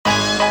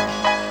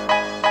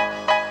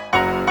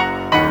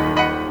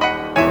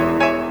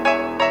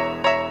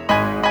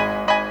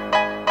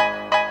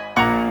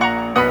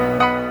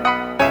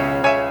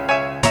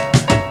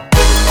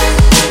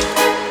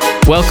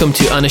Welcome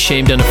to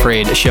Unashamed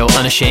Unafraid, a show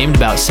unashamed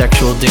about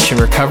sexual addiction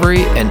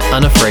recovery and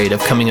unafraid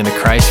of coming unto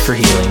Christ for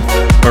healing.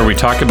 Where we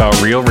talk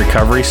about real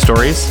recovery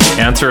stories,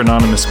 answer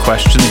anonymous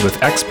questions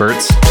with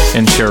experts,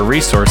 and share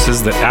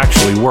resources that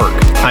actually work.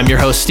 I'm your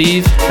host,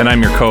 Steve. And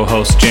I'm your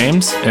co-host,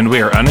 James, and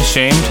we are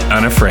Unashamed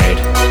Unafraid.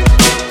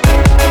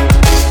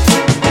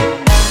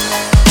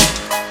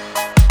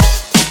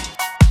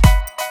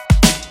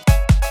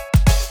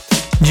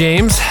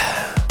 James.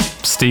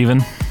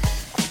 Steven.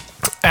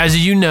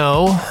 As you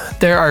know,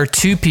 there are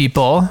two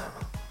people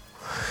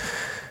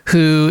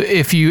who,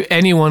 if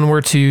anyone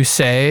were to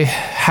say,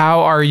 how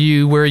are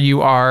you where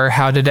you are?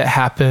 How did it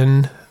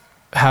happen?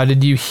 How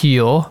did you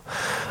heal?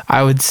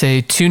 I would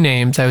say two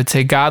names. I would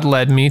say God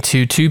led me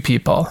to two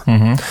people.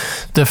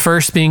 Mm-hmm. The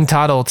first being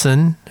Todd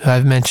Olson, who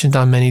I've mentioned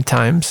on many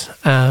times,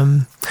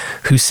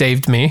 who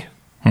saved me.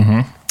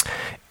 Mm-hmm.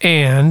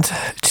 And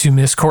to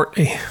Miss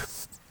Courtney,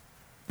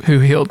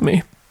 who healed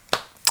me.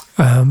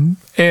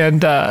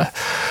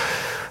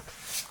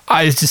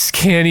 I just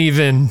can't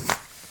even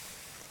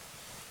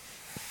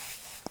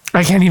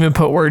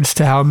put words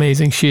to how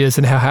amazing she is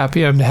and how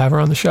happy I am to have her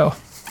on the show.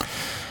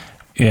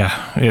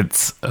 Yeah,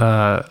 it's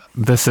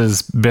this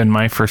has been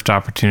my first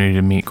opportunity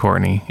to meet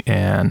Courtney,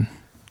 and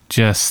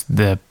just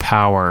the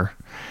power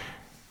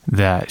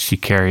that she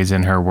carries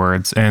in her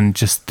words and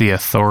just the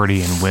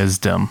authority and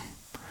wisdom.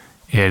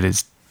 It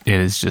is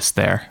just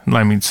there.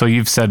 I mean, so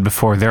you've said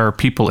before, there are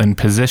people in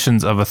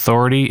positions of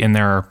authority and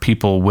there are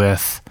people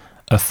with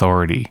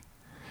authority.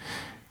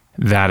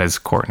 That is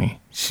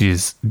Courtney.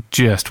 She's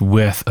just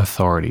with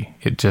authority.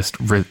 It just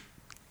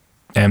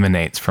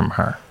emanates from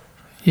her.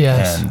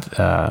 Yes.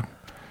 And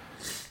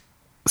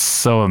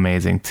so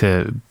amazing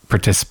to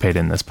participate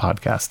in this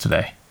podcast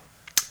today.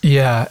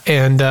 Yeah.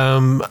 And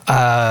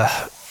a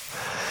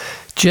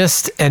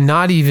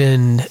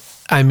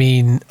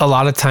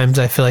lot of times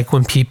I feel like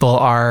when people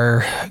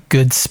are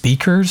good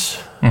speakers,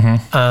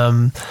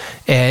 mm-hmm.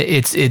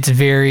 It's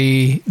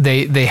very,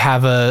 they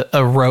have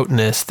a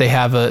roteness, they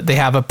have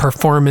a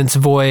performance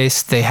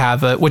voice,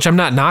 which I'm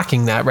not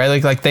knocking that,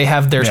 right? Like they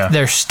have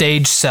their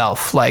stage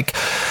self. Like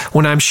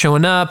when I'm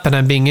showing up and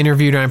I'm being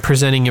interviewed or I'm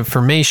presenting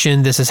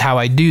information, this is how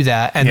I do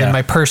that. And then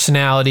my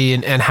personality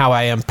and how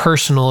I am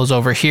personal is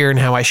over here and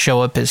how I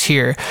show up is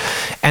here.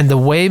 And the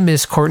way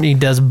Miss Courtney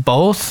does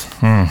both,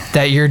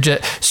 that you're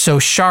just so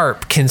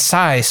sharp,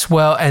 concise,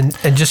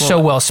 so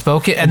well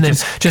spoken, and then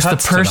just the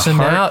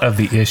personality of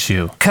the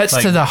issue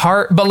cuts to the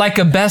heart, but like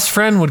a best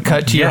friend would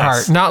cut to your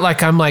heart. Not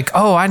like I'm like,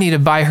 oh, I need to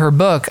buy her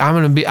book. I'm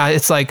gonna be.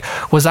 It's like,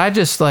 was I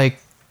just like,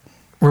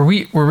 were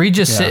we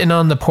just sitting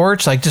on the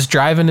porch, like just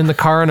driving in the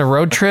car on a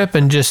road trip,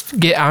 and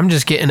I'm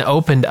just getting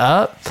opened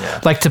up,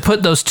 like to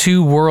put those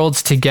two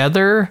worlds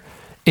together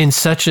in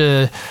such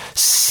a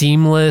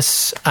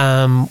seamless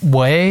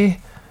way.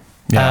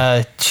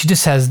 Yeah. She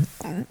just has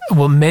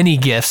many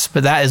gifts,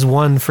 but that is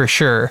one for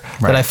sure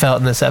that I felt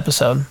in this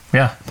episode.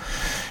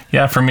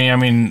 Yeah, for me,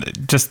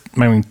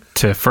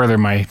 to further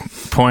my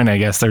point, I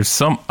guess there's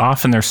so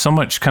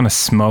much kind of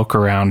smoke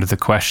around the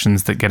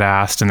questions that get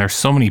asked, and there's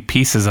so many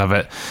pieces of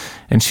it,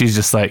 and she's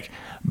just like,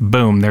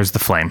 boom, there's the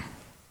flame,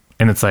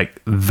 and it's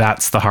like,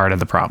 that's the heart of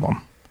the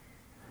problem.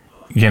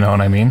 You know what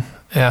I mean?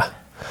 Yeah.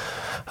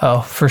 Oh,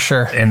 for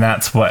sure. And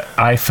that's what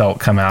I felt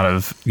come out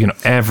of,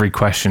 every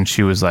question.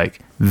 She was like,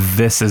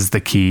 this is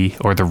the key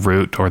or the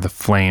root or the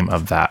flame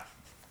of that.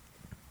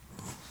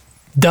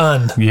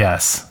 Done.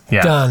 Yes.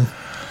 Yeah. Done.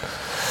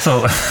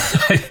 So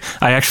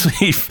I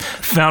actually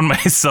found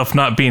myself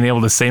not being able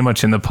to say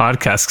much in the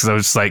podcast because I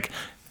was just like,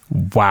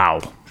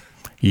 wow.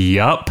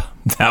 Yup.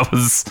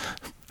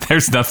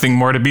 There's nothing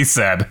more to be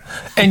said.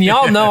 And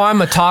y'all know I'm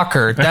a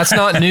talker. That's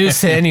not news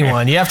to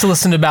anyone. You have to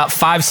listen to about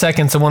 5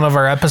 seconds of one of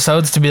our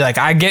episodes to be like,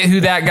 I get who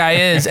that guy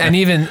is. And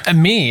even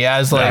me, I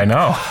was like, I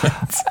know.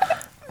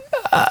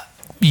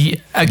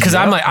 Because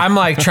I'm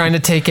like trying to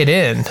take it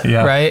in,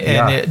 right?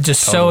 And it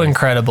just totally. So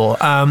incredible.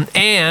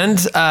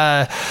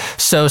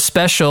 So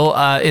special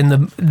in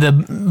the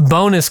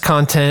bonus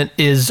content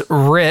is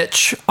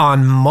rich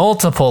on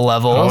multiple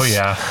levels. Oh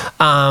yeah.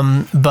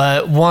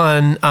 But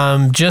one,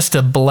 just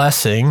a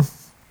blessing.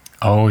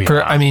 Oh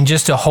yeah.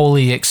 Just a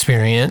holy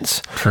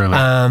experience.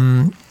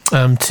 Truly.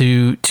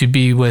 To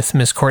be with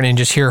Miss Courtney and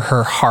just hear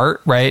her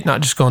heart, right?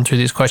 Not just going through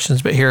these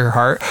questions, but hear her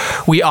heart.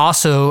 We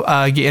also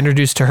get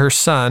introduced to her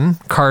son,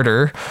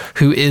 Carter,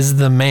 who is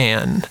the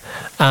man.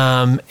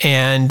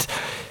 And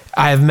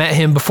I've met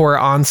him before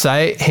on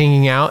site,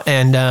 hanging out,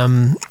 and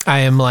I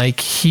am like,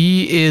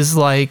 he is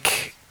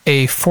like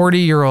a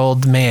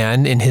 40-year-old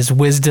man in his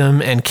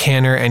wisdom and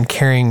candor and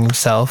carrying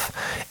himself.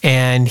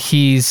 And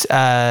he's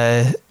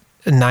 9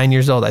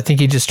 years old. I think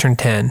he just turned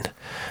 10.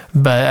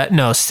 But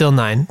no, still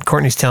 9.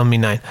 Courtney's telling me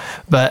 9.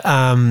 But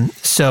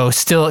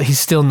he's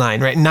still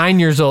 9, right? 9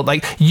 years old.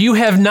 Like, you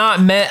have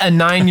not met a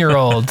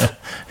 9-year-old.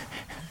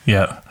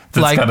 Yeah.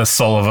 That's got a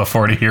soul of a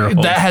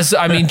 40-year-old. That has,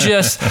 I mean,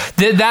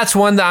 that's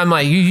one that I'm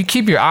like, you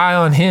keep your eye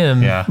on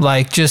him. Yeah.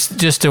 Like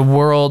just a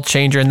world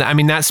changer. And I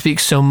mean, that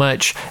speaks so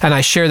much. And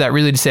I share that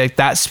really to say, like,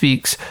 that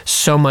speaks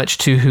so much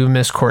to who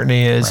Miss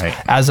Courtney is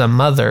as a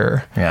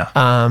mother.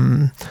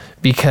 Yeah.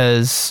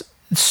 Because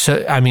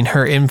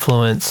her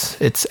influence,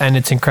 it's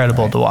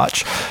incredible to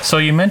watch. So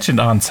you mentioned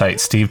On-Site,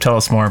 Steve. Tell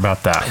us more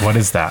about that. What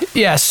is that?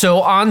 Yeah,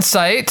 so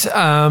On-Site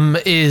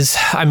is,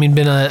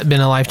 been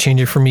a life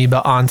changer for me,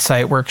 but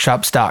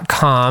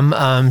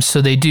onsiteworkshops.com.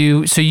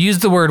 So use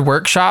the word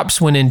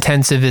workshops when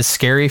intensive is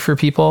scary for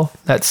people.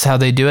 That's how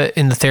they do it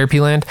in the therapy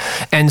land.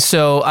 And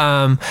so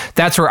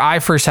that's where I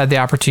first had the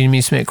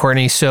opportunity to meet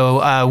Courtney.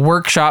 So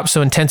workshops,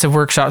 so intensive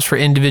workshops for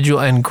individual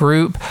and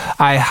group.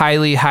 I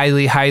highly,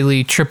 highly,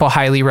 highly, triple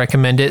highly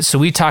recommend it. So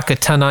we talk a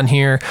ton on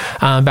here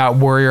about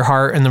Warrior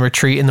Heart and the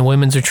retreat and the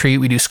women's retreat.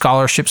 We do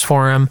scholarships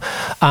for them.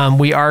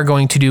 We are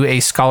going to do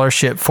a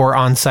scholarship for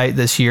On-Site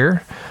this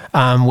year,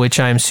 which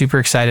I'm super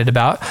excited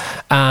about,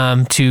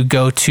 to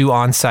go to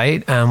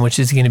On-Site, which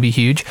is going to be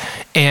huge.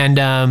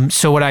 And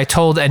so what I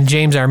told, and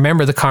James, I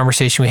remember the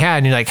conversation we had,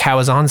 and you're like, how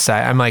was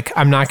On-Site? I'm like,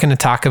 I'm not going to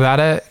talk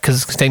about it because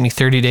it's going to take me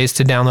 30 days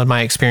to download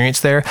my experience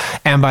there.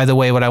 And by the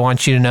way, what I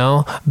want you to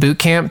know, boot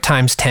camp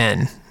times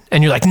 10.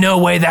 And you're like, no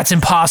way, that's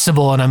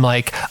impossible. And I'm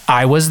like,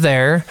 I was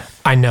there.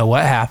 I know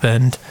what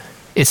happened.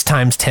 It's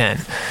times 10.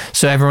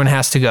 So everyone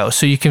has to go.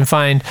 So you can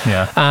find...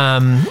 Yeah.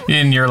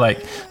 And you're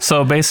like,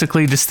 so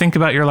basically just think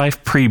about your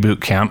life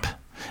pre-boot camp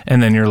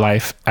and then your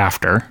life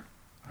after.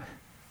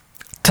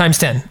 Times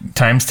 10.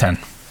 Times 10.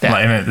 Yeah,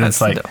 and it's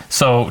like,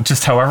 so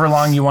just however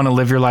long you want to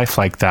live your life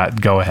like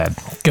that, go ahead.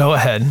 Go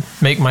ahead.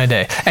 Make my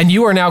day. And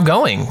you are now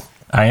going.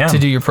 I am. To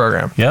do your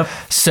program. Yep.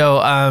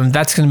 So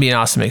that's going to be an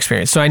awesome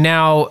experience. So I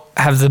now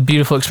have the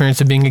beautiful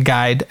experience of being a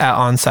guide at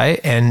On-Site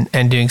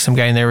and doing some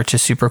guiding there, which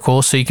is super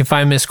cool. So you can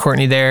find Miss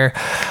Courtney there.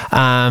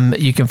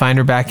 You can find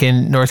her back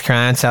in North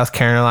Carolina and South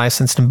Carolina,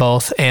 licensed in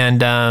both.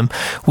 And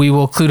we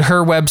will include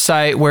her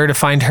website, where to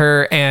find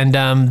her. And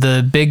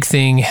the big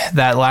thing,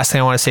 that last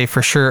thing I want to say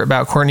for sure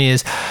about Courtney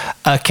is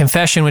a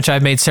confession, which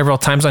I've made several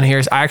times on here,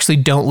 is I actually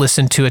don't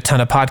listen to a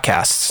ton of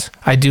podcasts.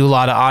 I do a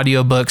lot of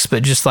audiobooks,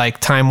 but just like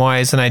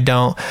time-wise, and I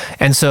don't.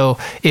 And so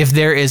if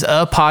there is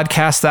a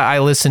podcast that I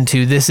listen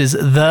to, this is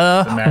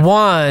the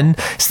one.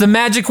 It's the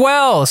Magic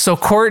Well. So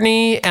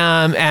Courtney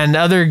and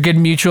other good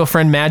mutual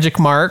friend, Magic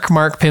Mark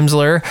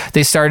Pimsler,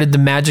 they started the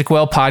Magic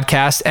Well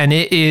podcast, and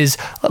it is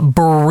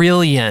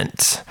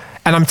brilliant.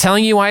 And I'm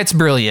telling you why it's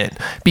brilliant,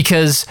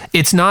 because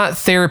it's not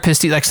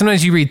therapist. Like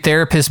sometimes you read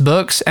therapist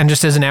books and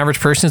just as an average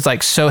person, it's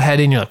like so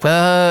heady and you're like,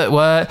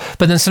 what?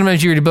 But then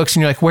sometimes you read books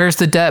and you're like, where's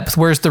the depth?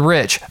 Where's the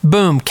rich?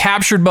 Boom.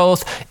 Captured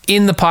both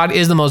in the pod.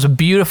 Is the most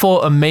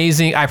beautiful,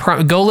 amazing.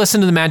 Go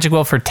listen to the Magic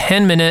Well for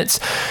 10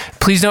 minutes.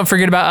 Please don't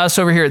forget about us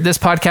over here at this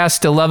podcast.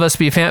 Still love us,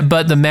 be a fan.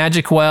 But the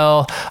Magic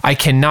Well, I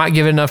cannot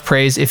give it enough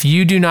praise. If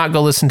you do not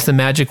go listen to the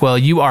Magic Well,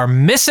 you are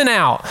missing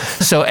out.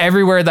 So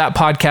everywhere that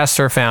podcasts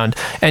are found.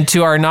 And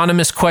to our anonymous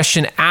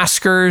question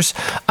askers,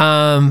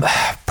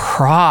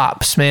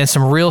 props, man.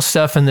 Some real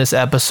stuff in this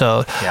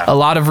episode. Yeah. A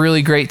lot of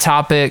really great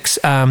topics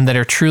that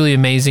are truly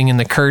amazing. And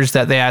the curves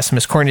that they asked,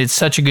 Miss Courtney did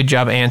such a good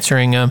job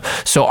answering them.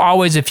 So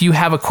always, if you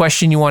have a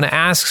question you want to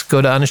ask,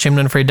 go to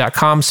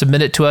unashamedunafraid.com,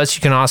 submit it to us.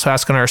 You can also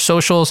ask on our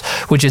socials,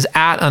 which is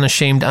at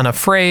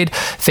unashamedunafraid,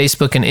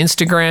 Facebook and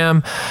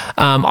Instagram.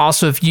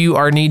 Also, if you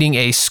are needing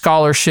a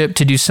scholarship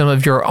to do some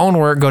of your own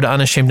work, go to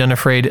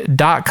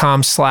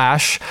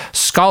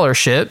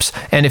unashamedunafraid.com/scholarships.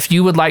 And if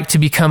you would like to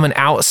become an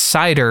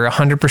outsider,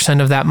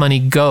 100% of that money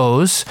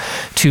goes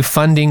to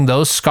funding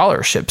those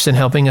scholarships and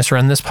helping us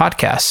run this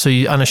podcast. So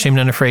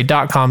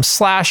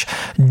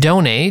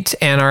unashamedunafraid.com/donate,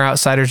 and our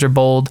outsiders are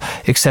bold,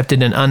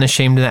 accepted, and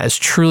unashamed. And that is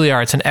truly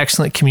it's an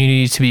excellent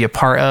community to be a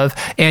part of.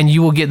 And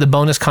you will get the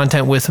bonus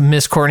content with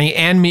Miss Courtney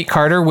and Meet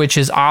Carter, which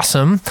is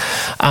awesome,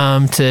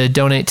 to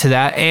donate to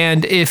that.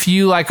 And if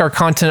you like our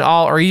content at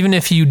all, or even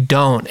if you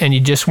don't and you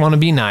just want to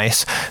be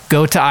nice,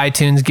 go to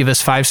iTunes, give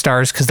us 5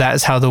 stars, because that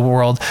is how the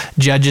world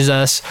judges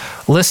us.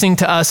 Listening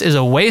to us is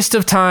a waste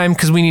of time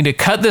because we need to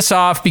cut this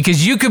off,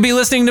 because you could be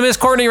listening to Miss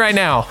Courtney right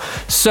now.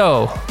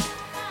 So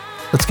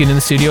let's get in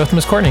the studio with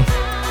Miss Courtney.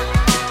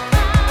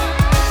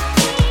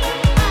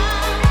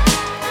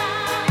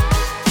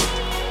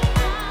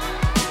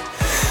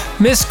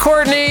 Miss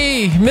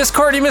Courtney,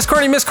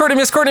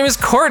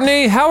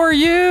 how are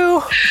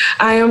you?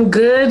 I am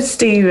good,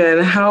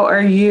 Steven. How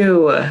are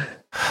you?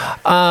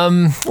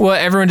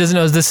 What everyone doesn't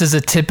know is this is a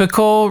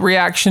typical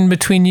reaction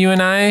between you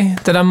and I,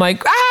 that I'm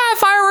like,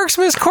 fireworks,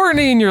 Miss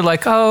Courtney. And you're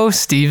like, oh,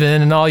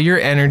 Steven, and all your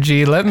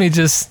energy. Let me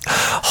just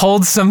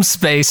hold some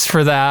space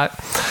for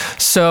that.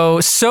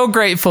 So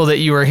grateful that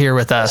you are here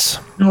with us.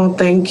 Oh,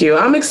 thank you.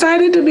 I'm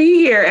excited to be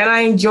here, and I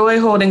enjoy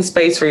holding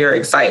space for your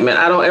excitement.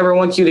 I don't ever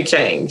want you to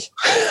change.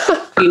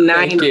 Be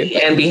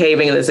 90 and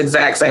behaving in this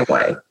exact same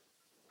way.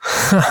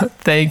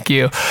 Thank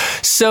you.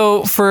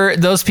 So for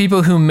those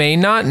people who may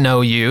not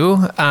know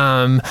you,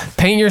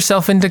 paint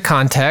yourself into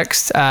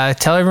context.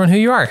 Tell everyone who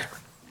you are.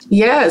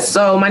 Yes.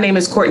 So my name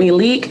is Courtney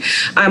Leak.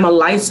 I'm a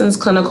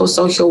licensed clinical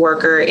social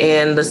worker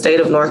in the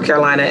state of North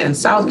Carolina and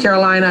South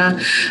Carolina.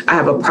 I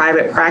have a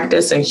private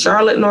practice in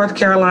Charlotte, North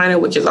Carolina,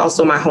 which is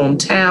also my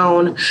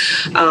hometown.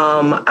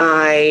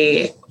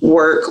 I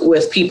work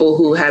with people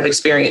who have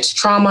experienced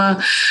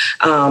trauma.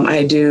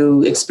 I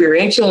do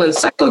experiential and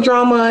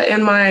psychodrama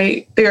in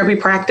my therapy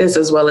practice,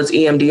 as well as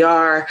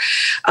EMDR.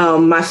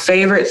 My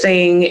favorite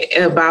thing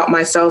about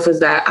myself is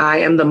that I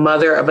am the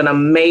mother of an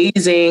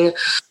amazing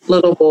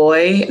little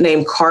boy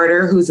named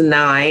Carter, who's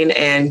 9,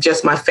 and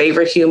just my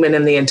favorite human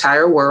in the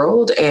entire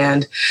world.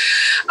 And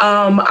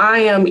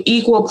I am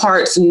equal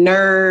parts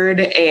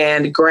nerd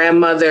and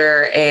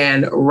grandmother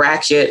and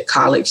ratchet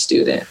college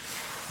student.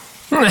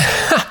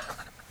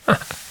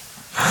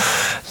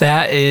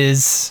 That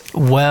is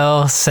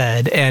well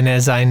said, and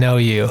as I know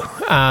you.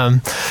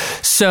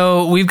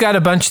 So we've got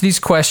a bunch of these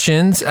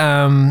questions,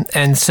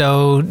 and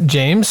so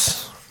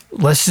James,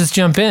 let's just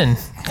jump in.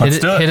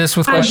 Hit us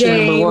with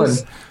question number 1.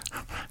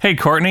 Hey,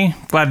 Courtney,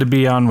 glad to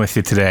be on with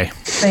you today.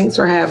 Thanks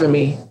for having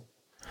me.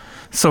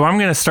 So I'm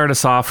going to start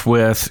us off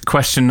with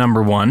question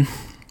number 1.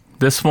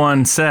 This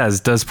one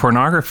says, does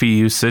pornography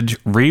usage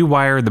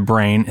rewire the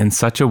brain in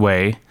such a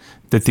way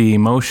that the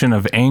emotion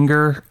of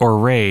anger or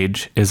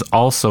rage is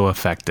also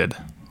affected?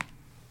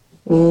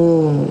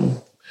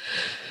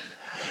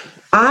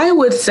 I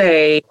would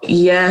say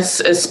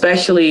yes,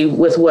 especially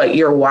with what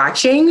you're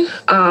watching.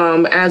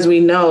 As we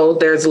know,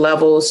 there's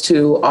levels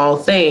to all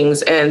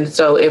things. And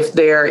so if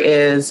there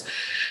is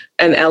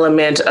an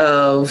element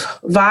of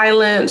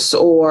violence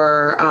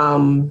or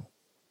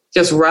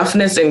just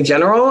roughness in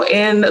general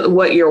in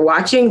what you're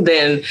watching,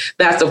 then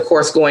that's, of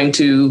course, going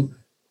to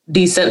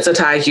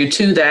desensitize you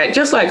to that,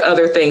 just like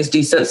other things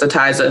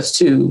desensitize us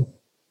to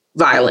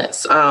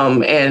violence,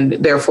 and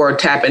therefore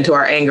tap into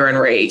our anger and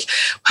rage.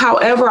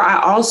 However, I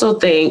also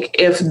think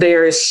if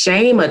there is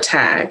shame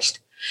attached,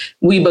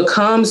 we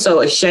become so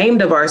ashamed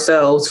of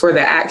ourselves for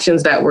the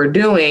actions that we're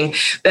doing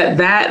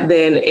that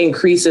then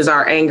increases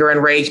our anger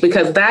and rage,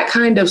 because that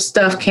kind of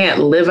stuff can't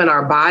live in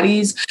our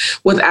bodies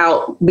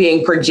without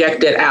being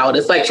projected out.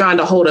 It's like trying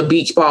to hold a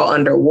beach ball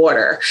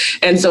underwater.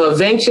 And so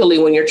eventually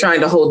when you're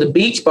trying to hold the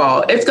beach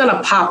ball, it's going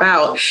to pop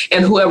out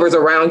and whoever's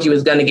around you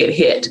is going to get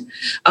hit,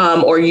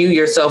 or you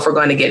yourself are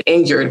going to get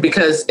injured,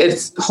 because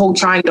it's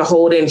trying to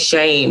hold in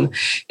shame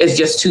is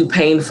just too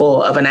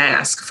painful of an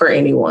ask for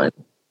anyone.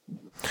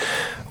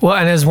 Well,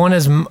 and as one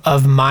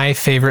of my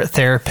favorite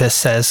therapists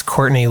says,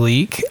 Courtney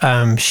Leak,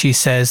 she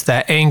says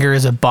that anger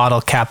is a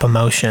bottle cap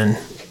emotion.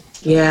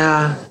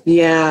 Yeah.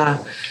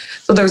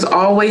 So there's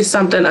always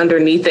something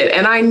underneath it.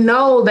 And I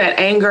know that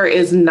anger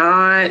is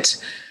not,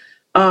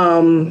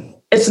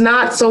 it's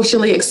not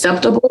socially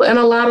acceptable in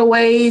a lot of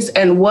ways.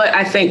 And what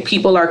I think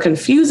people are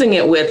confusing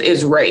it with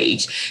is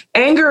rage.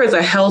 Anger is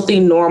a healthy,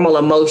 normal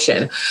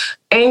emotion.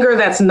 Anger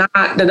that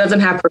doesn't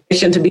have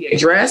permission to be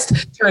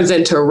addressed turns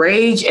into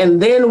rage.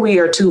 And then we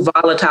are too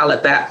volatile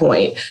at that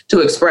point to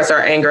express our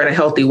anger in a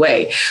healthy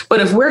way. But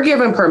if we're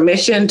given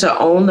permission to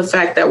own the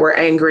fact that we're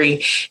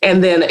angry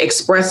and then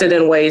express it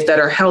in ways that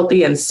are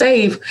healthy and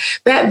safe,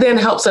 that then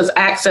helps us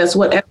access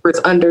whatever is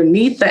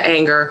underneath the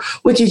anger,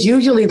 which is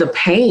usually the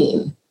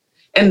pain.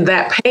 And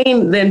that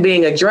pain then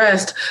being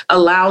addressed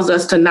allows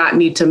us to not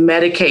need to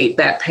medicate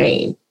that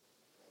pain.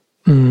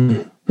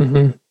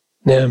 Mm-hmm.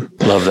 Yeah.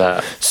 Love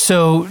that.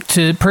 So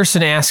to the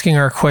person asking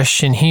our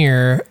question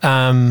here,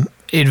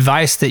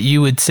 advice that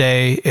you would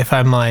say if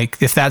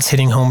that's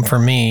hitting home for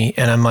me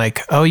and I'm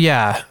like, oh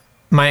yeah,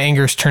 my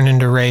anger's turned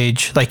into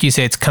rage. Like you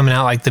say, it's coming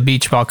out like the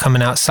beach ball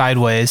coming out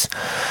sideways.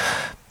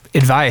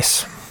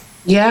 Advice.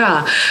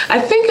 Yeah, I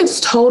think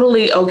it's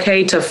totally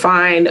okay to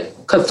find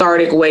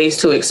cathartic ways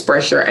to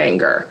express your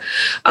anger.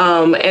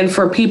 And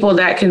for people,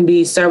 that can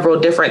be several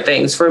different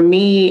things. For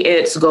me,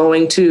 it's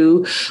going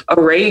to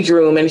a rage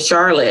room in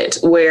Charlotte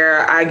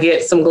where I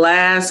get some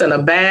glass and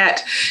a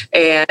bat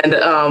and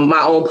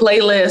my own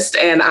playlist,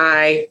 and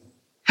I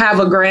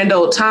have a grand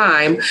old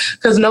time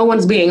because no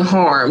one's being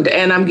harmed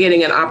and I'm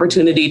getting an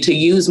opportunity to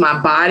use my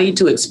body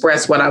to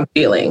express what I'm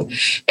feeling.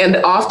 And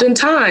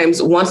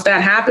oftentimes, once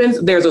that happens,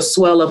 there's a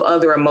swell of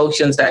other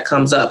emotions that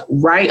comes up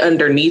right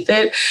underneath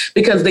it,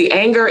 because the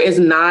anger is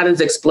not as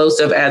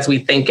explosive as we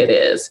think it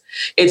is.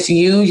 It's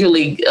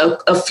usually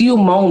a few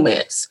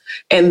moments,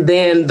 and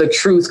then the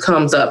truth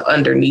comes up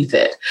underneath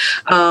it.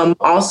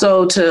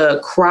 Also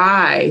to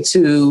cry,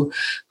 to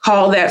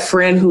call that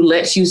friend who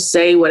lets you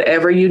say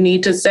whatever you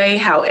need to say,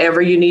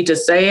 however you need to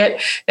say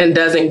it, and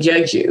doesn't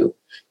judge you.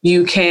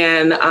 You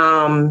can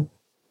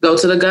go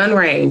to the gun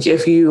range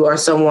if you are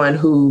someone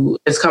who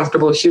is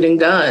comfortable shooting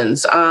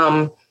guns.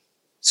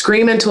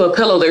 Scream into a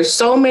pillow. There's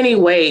so many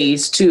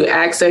ways to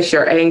access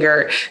your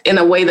anger in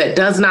a way that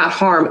does not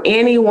harm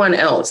anyone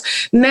else.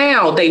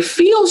 Now, they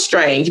feel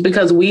strange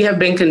because we have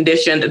been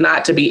conditioned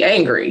not to be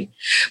angry,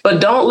 but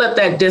don't let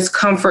that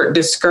discomfort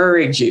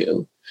discourage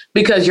you,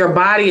 because your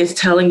body is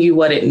telling you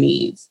what it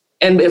needs.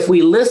 And if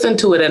we listen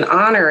to it and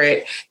honor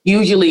it,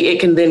 usually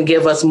it can then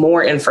give us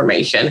more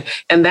information.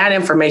 And that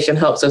information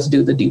helps us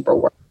do the deeper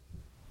work.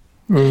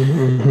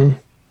 Mm-hmm.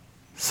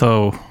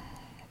 So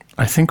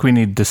I think we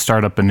need to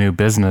start up a new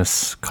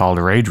business called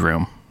Rage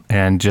Room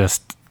and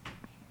just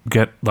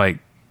get like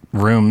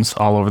rooms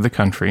all over the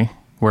country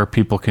where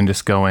people can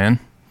just go in,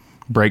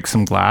 break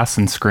some glass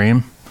and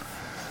scream.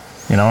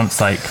 You know, it's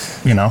like,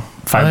 you know,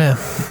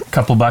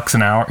 couple bucks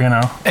an hour, you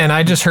know. And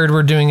I just heard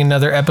we're doing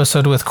another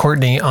episode with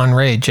Courtney on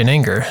rage and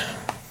anger.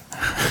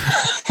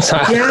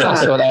 I've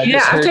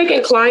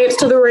taken clients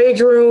to the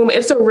Rage Room.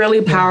 It's a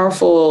really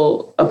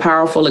powerful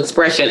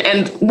expression.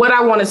 And what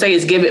I want to say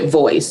is give it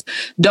voice.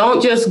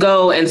 Don't just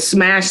go and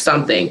smash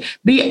something.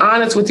 Be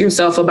honest with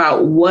yourself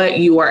about what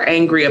you are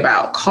angry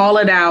about. Call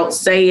it out,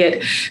 say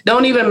it.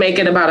 Don't even make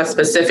it about a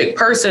specific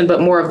person, but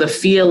more of the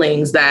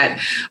feelings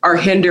that are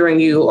hindering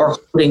you or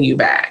holding you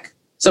back.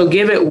 So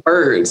give it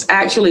words.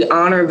 Actually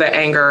honor the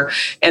anger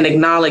and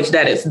acknowledge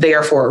that it's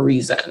there for a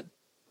reason.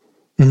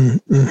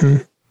 Mm-hmm.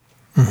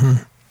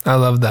 Mm-hmm. I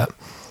love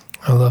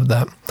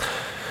that.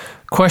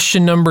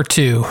 Question number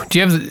 2. Do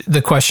you have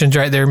the questions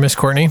right there, Miss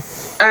Courtney?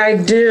 I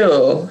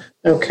do.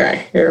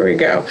 Okay, here we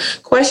go.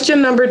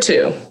 Question number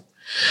 2.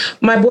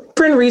 My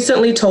boyfriend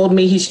recently told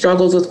me he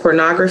struggles with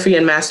pornography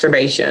and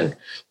masturbation.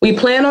 We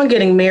plan on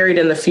getting married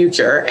in the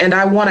future, and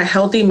I want a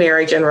healthy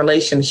marriage and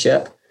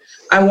relationship.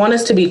 I want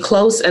us to be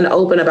close and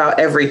open about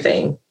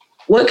everything.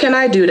 What can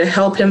I do to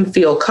help him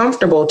feel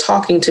comfortable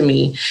talking to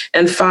me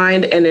and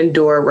find and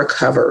endure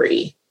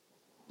recovery?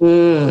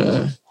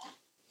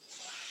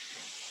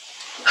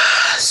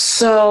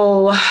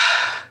 So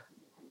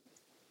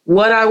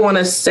what I want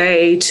to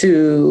say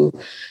to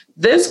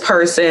this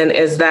person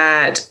is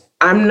that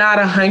I'm not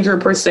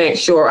 100%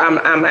 sure.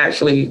 I'm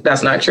actually,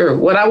 that's not true.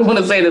 What I want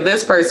to say to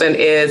this person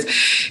is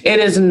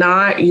it is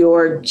not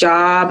your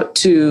job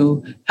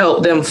to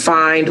help them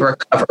find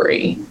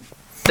recovery.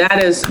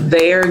 That is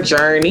their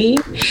journey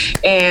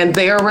and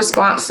their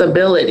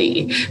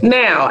responsibility.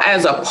 Now,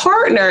 as a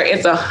partner,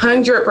 it's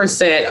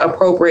 100%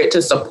 appropriate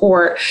to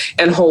support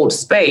and hold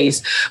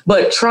space,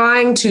 but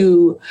trying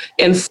to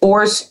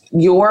enforce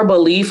your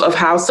belief of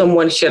how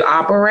someone should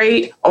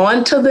operate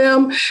onto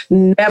them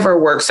never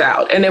works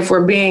out. And if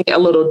we're being a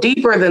little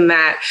deeper than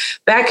that,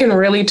 that can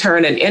really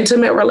turn an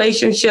intimate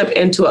relationship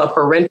into a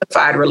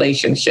parentified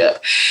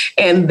relationship.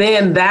 And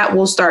then that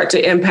will start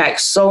to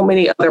impact so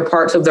many other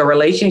parts of the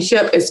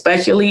relationship,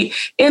 especially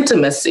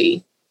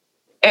intimacy.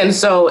 And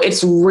so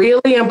it's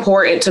really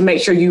important to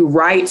make sure you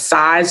right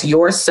size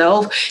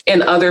yourself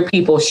and other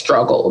people's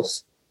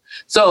struggles.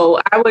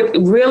 So I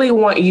would really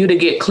want you to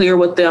get clear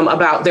with them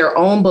about their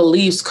own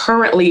beliefs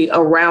currently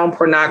around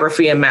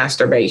pornography and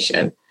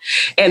masturbation.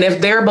 And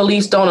if their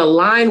beliefs don't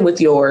align with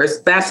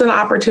yours, that's an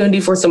opportunity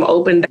for some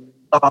open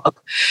dialogue.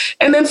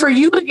 And then for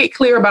you to get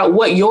clear about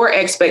what your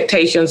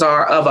expectations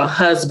are of a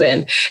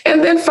husband,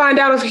 and then find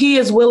out if he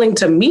is willing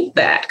to meet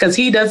that, because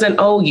he doesn't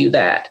owe you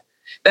that.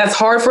 That's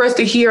hard for us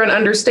to hear and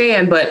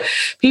understand, but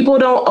people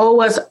don't owe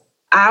us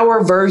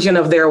our version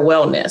of their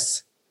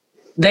wellness.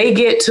 They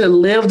get to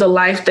live the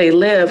life they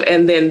live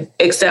and then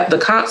accept the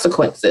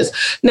consequences.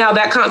 Now,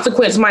 that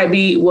consequence might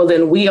be, well,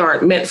 then we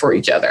aren't meant for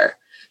each other,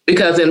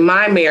 because in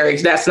my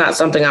marriage, that's not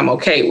something I'm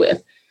okay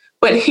with.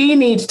 But he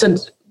needs to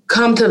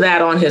come to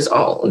that on his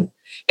own.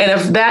 And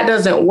if that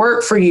doesn't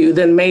work for you,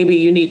 then maybe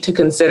you need to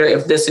consider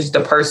if this is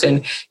the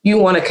person you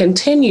want to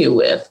continue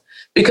with,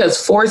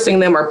 because forcing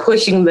them or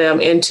pushing them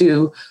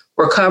into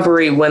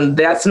recovery when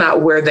that's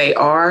not where they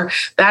are,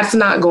 that's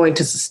not going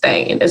to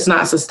sustain. It's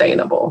not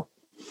sustainable.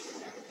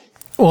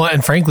 Well,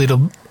 and frankly,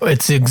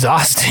 it's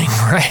exhausting,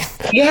 right?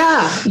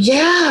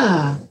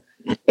 Yeah,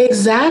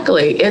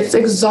 exactly. It's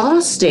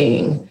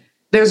exhausting.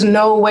 There's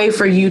no way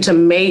for you to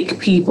make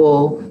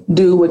people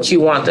do what you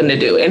want them to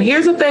do. And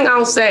here's the thing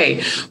I'll say.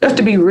 You have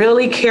to be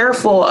really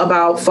careful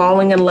about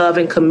falling in love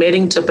and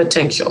committing to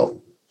potential.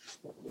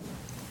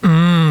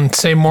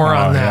 Say more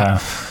on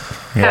that.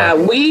 Yeah,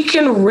 we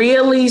can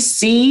really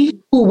see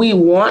who we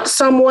want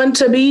someone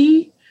to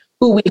be,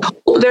 who we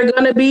hope they're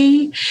going to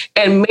be,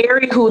 and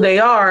marry who they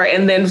are,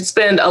 and then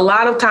spend a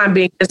lot of time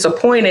being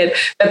disappointed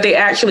that they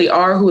actually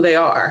are who they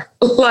are.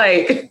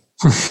 Like,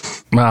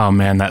 oh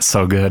man, that's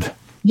so good.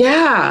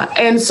 Yeah.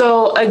 And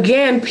so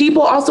again,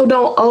 people also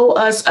don't owe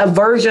us a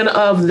version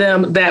of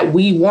them that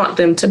we want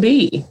them to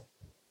be.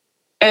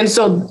 And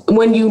so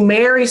when you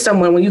marry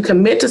someone, when you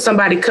commit to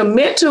somebody,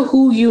 commit to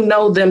who you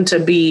know them to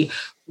be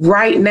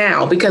right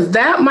now, because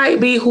that might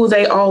be who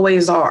they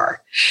always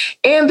are.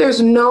 And there's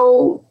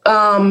no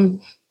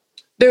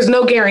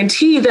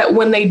guarantee that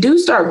when they do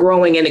start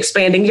growing and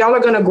expanding, y'all are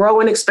going to grow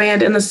and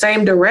expand in the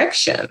same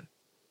direction.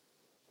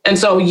 And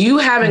so you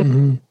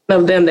having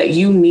of them that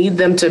you need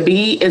them to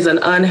be is an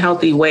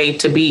unhealthy way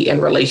to be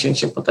in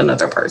relationship with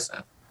another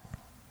person.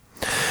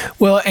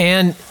 Well,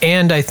 and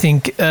I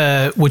think,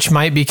 which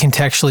might be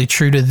contextually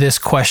true to this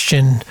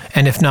question,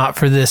 and if not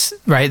for this,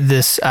 right,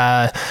 this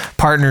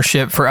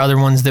partnership, for other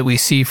ones that we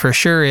see for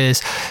sure, is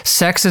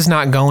sex is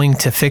not going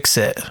to fix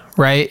it,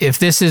 right? If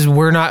this is,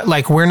 we're not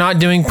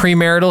doing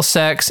premarital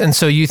sex. And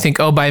so you think,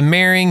 oh, by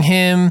marrying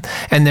him,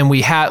 and then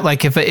we have,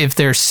 like, if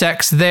there's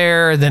sex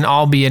there, then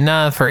I'll be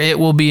enough, or it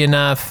will be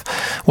enough,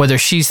 whether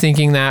she's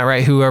thinking that,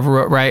 right?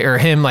 Whoever, right? Or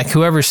him, like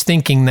whoever's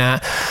thinking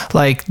that,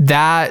 like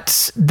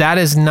that's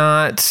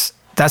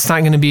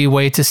not going to be a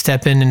way to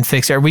step in and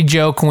fix it. We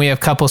joke when we have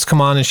couples come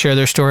on and share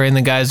their story, and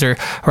the guys are,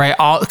 right,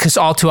 because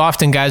all too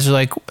often guys are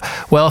like,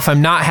 well, if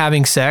I'm not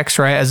having sex,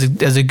 right,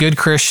 as a good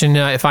Christian,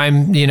 if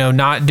I'm,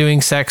 not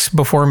doing sex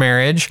before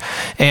marriage,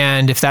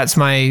 and if that's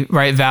my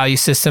right value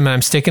system and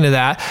I'm sticking to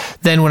that,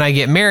 then when I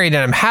get married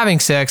and I'm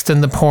having sex,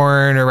 then the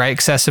porn or right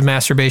excessive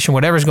masturbation,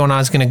 whatever's going on,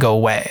 is going to go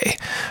away,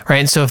 right?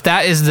 And so if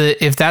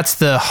that's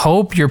the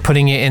hope, you're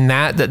putting it in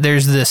that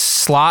there's this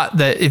slot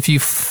that if you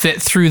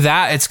fit through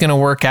that, it's going to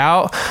work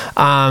out.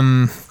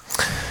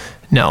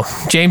 No,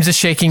 James is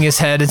shaking his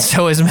head, and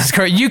so is Ms.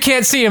 Courtney. You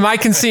can't see him, I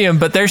can see him,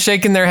 but they're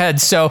shaking their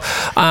heads. So,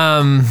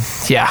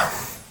 yeah,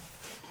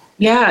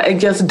 it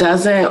just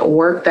doesn't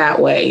work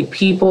that way.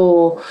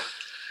 People,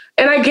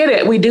 and I get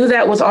it. We do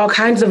that with all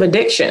kinds of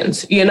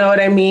addictions. You know what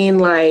I mean?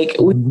 Like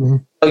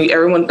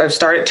everyone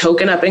started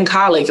toking up in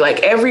college. Like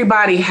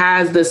everybody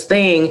has this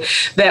thing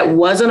that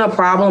wasn't a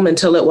problem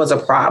until it was a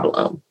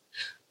problem.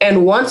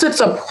 And once it's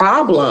a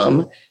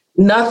problem,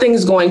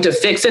 nothing's going to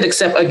fix it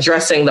except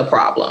addressing the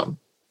problem.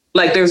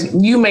 Like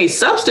you may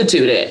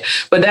substitute it,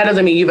 but that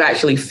doesn't mean you've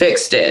actually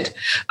fixed it.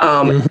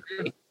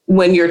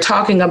 When you're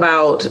talking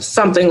about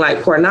something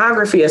like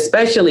pornography,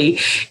 especially,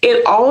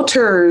 it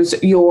alters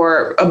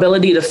your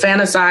ability to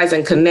fantasize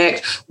and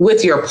connect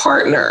with your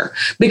partner,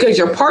 because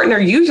your partner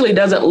usually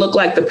doesn't look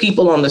like the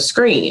people on the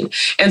screen.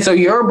 And so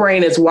your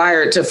brain is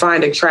wired to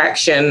find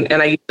attraction,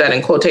 and I use that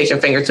in quotation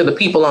fingers, to the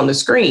people on the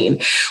screen,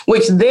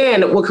 which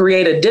then will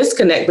create a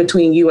disconnect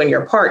between you and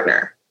your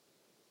partner.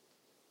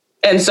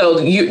 And so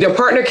your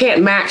partner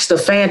can't match the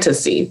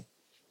fantasy.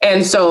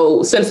 And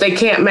so since they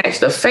can't match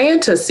the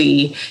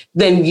fantasy,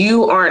 then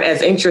you aren't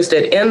as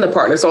interested in the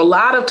partner. So a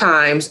lot of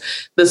times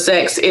the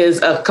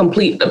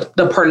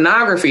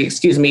pornography,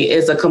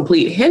 is a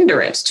complete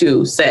hindrance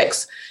to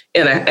sex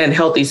and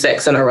healthy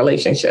sex in a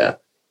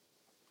relationship.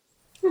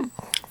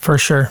 For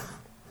sure.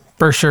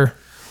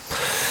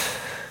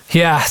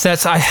 Yeah,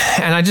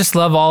 I just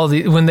love all of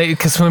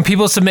because when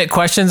people submit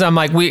questions, I'm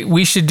like,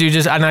 we should do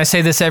and I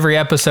say this every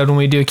episode when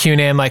we do a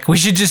Q&A, I'm like, we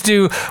should just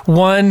do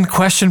one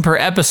question per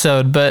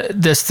episode, but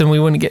then we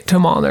wouldn't get to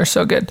them all, and they're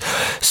so good.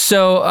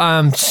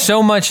 So,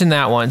 so much in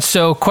that one.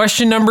 So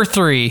question number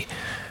 3,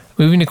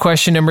 moving to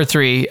question number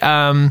 3.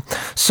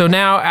 So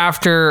now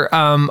after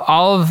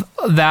all of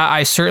that,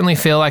 I certainly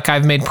feel like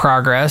I've made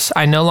progress.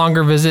 I no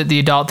longer visit the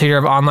Adult Theater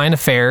of Online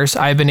Affairs.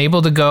 I've been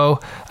able to go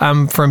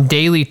from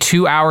daily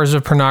 2 hours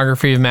of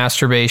pornography of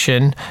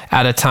masturbation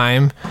at a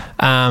time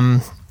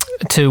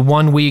to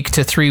 1 week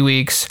to 3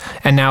 weeks,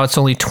 and now it's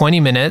only 20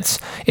 minutes.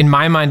 In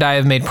my mind, I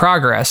have made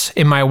progress.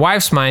 In my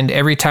wife's mind,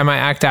 every time I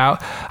act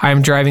out, I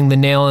am driving the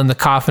nail in the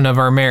coffin of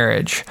our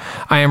marriage.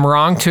 I am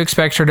wrong to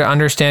expect her to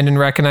understand and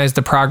recognize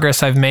the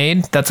progress I've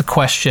made. That's a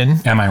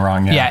question. Am I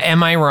wrong? Yeah,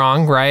 am I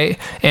wrong, right?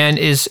 And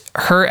is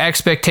her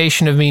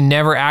expectation of me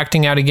never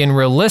acting out again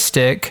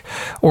realistic,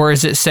 or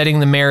is it setting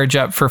the marriage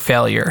up for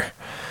failure?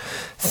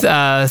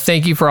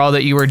 Thank you for all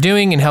that you are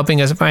doing and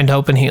helping us find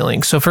hope and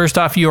healing. So first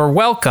off, you are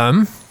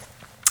welcome.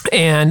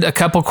 And a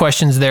couple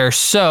questions there.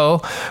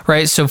 So,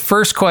 right. So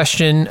first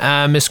question,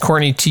 Ms.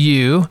 Courtney, to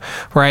you,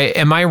 right?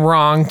 Am I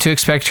wrong to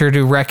expect her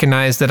to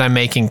recognize that I'm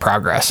making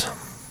progress?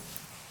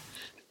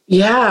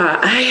 Yeah,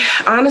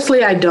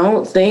 I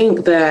don't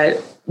think that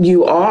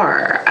you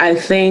are. I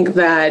think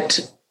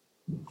that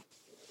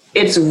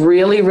it's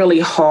really, really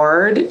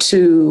hard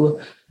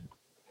to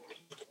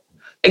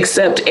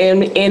accept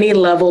any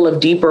level of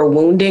deeper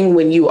wounding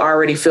when you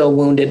already feel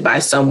wounded by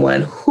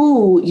someone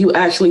who you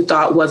actually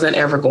thought wasn't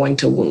ever going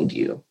to wound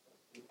you.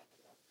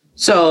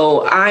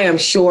 So I am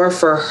sure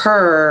for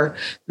her,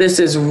 this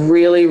is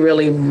really,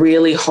 really,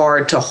 really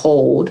hard to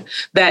hold,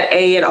 that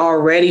it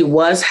already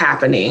was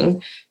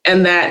happening,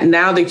 and that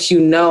now that you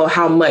know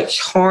how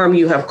much harm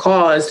you have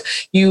caused,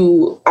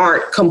 you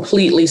aren't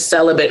completely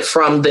celibate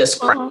from this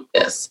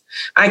practice.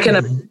 I can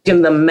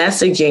imagine the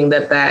messaging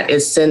that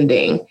is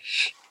sending.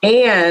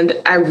 And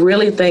I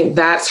really think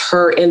that's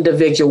her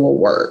individual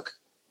work.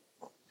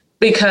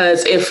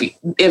 Because if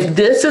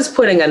this is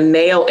putting a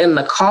nail in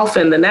the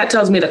coffin, then that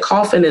tells me the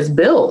coffin is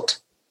built.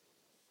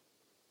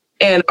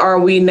 And are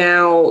we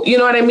now, you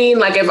know what I mean?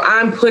 Like if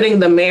I'm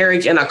putting the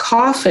marriage in a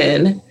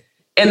coffin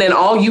and then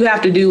all you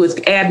have to do is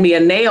add me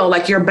a nail,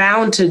 like you're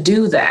bound to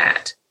do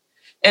that.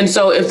 And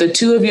so if the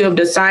two of you have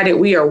decided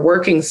we are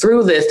working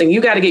through this, then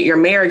you got to get your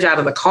marriage out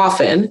of the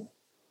coffin.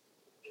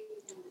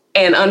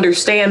 And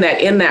understand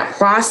that in that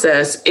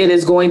process, it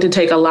is going to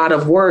take a lot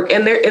of work,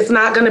 and it's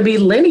not going to be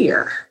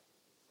linear.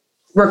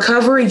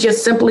 Recovery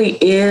just simply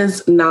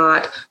is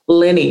not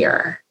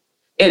linear.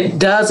 It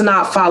does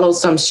not follow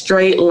some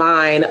straight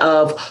line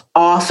of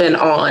off and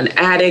on,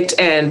 addict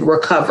and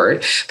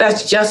recovered.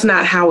 That's just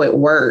not how it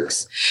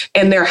works.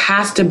 And there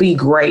has to be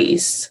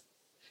grace.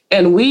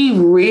 And we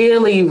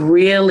really,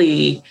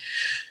 really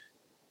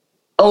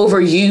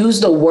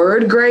overuse the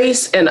word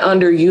grace and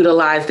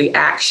underutilize the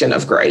action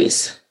of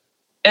grace.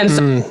 And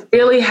so you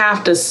really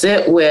have to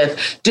sit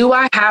with, do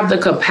I have the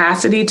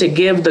capacity to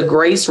give the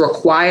grace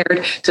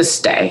required to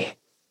stay?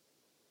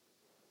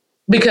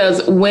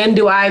 Because when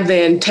do I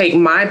then take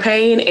my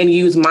pain and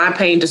use my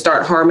pain to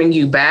start harming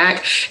you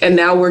back? And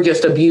now we're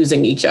just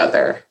abusing each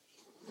other.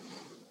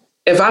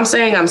 If I'm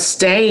saying I'm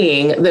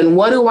staying, then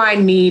what do I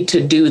need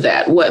to do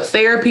that? What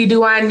therapy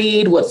do I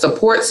need? What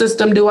support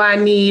system do I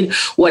need?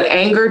 What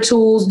anger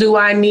tools do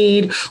I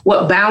need?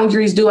 What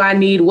boundaries do I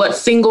need? What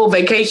single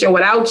vacation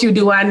without you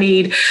do I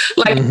need?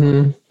 Like,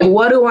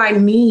 what do I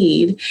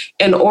need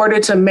in order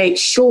to make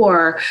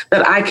sure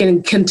that I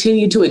can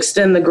continue to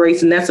extend the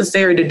grace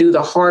necessary to do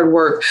the hard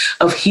work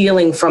of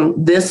healing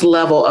from this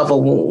level of a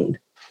wound?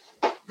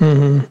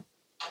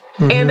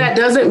 And that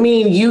doesn't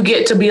mean you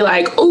get to be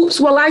like, oops,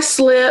 well, I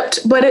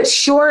slipped, but it's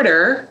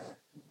shorter.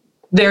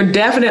 There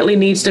definitely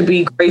needs to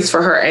be grace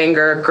for her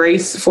anger,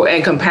 grace for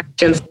and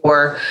compassion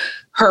for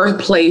her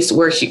place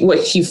where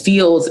what she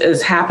feels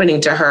is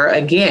happening to her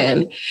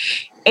again.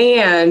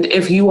 And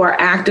if you are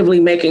actively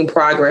making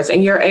progress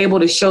and you're able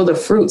to show the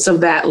fruits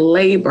of that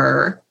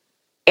labor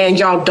and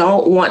y'all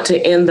don't want to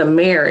end the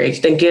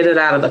marriage, then get it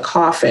out of the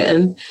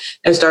coffin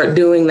and start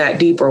doing that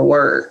deeper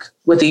work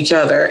with each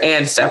other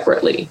and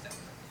separately.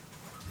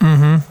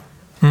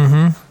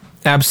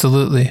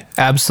 Absolutely.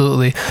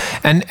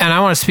 And I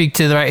want to speak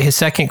to his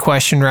second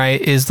question, right,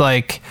 is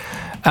like,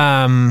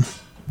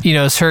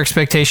 is her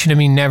expectation of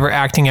me never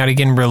acting out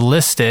again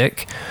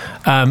realistic?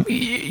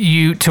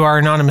 To our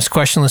anonymous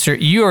question listener,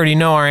 you already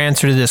know our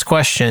answer to this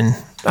question.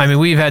 I mean,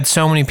 we've had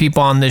so many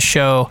people on this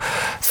show,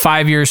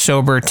 5 years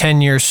sober,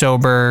 10 years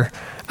sober.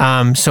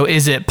 So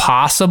is it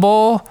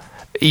possible?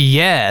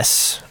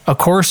 Yes, of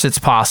course it's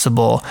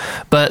possible,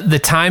 but the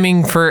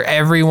timing for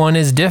everyone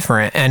is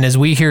different. And as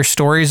we hear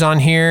stories on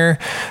here,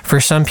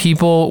 for some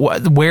people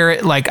where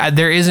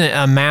there isn't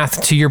a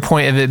math to your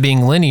point of it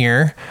being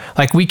linear.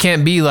 Like we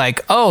can't be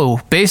like,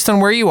 oh, based on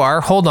where you are,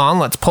 hold on,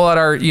 let's pull out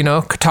our,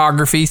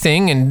 cartography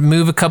thing and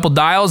move a couple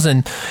dials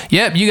and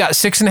yep, you got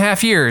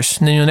 6.5 years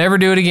and then you'll never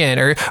do it again.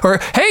 Or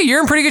hey, you're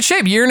in pretty good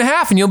shape, 1.5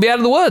 years and you'll be out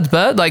of the woods,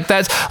 bud. Like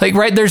that's like,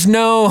 right. There's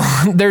no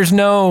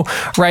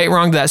right,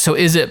 wrong to that. So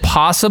is it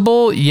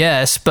possible?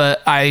 Yes.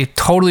 But I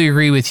totally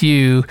agree with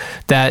you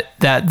that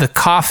the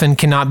coffin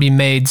cannot be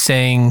made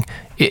saying,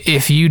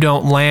 if you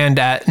don't land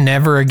at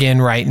never again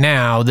right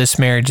now, this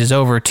marriage is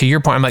over. To your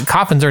point, I'm like,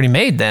 coffin's already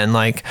made then,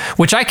 like,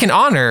 which I can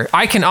honor.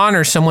 I can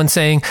honor someone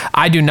saying,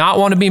 I do not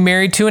want to be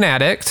married to an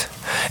addict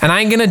and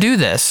I ain't going to do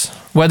this.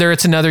 Whether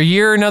it's another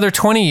year, another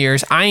 20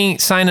 years, I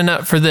ain't signing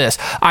up for this.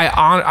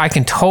 I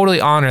can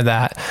totally honor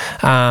that.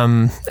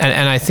 And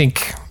I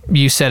think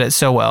you said it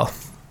so well.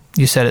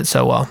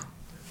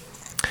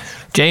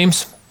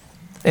 James,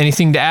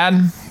 anything to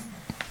add?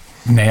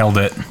 Nailed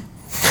it.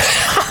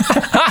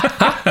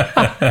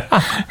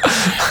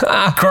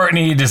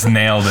 Courtney, you just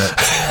nailed it.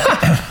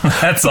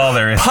 That's all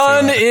there is.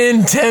 Pun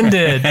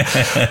intended.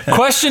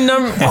 Question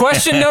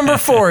number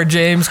 4,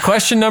 James.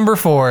 Question number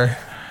 4.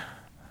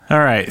 All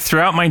right.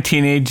 Throughout my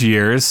teenage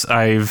years,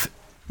 I've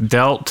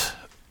dealt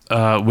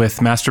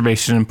with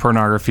masturbation and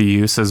pornography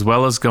use, as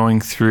well as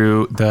going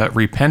through the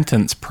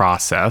repentance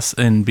process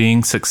and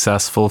being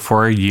successful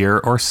for a year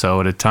or so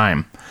at a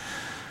time.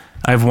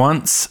 I've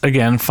once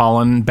again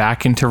fallen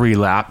back into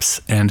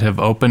relapse and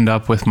have opened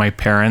up with my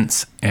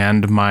parents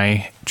and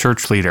my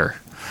church leader.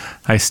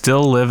 I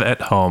still live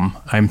at home.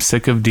 I'm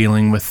sick of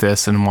dealing with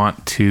this and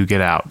want to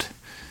get out.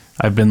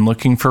 I've been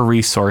looking for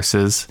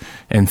resources,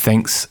 and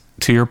thanks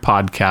to your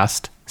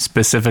podcast,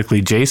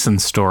 specifically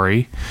Jason's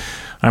story,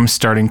 I'm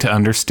starting to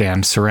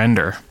understand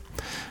surrender.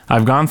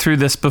 I've gone through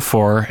this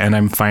before, and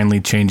I'm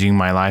finally changing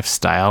my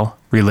lifestyle,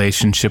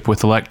 relationship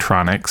with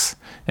electronics,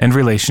 and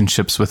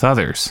relationships with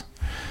others.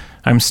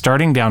 I'm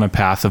starting down a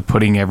path of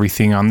putting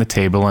everything on the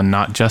table and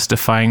not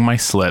justifying my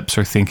slips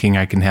or thinking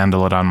I can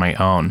handle it on my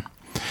own.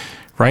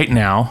 Right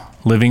now,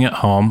 living at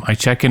home, I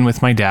check in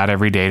with my dad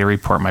every day to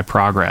report my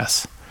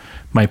progress.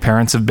 My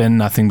parents have been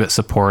nothing but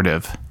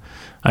supportive.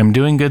 I'm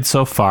doing good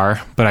so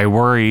far, but I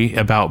worry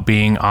about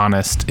being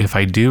honest if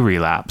I do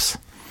relapse.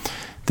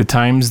 The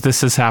times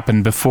this has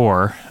happened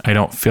before, I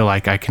don't feel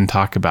like I can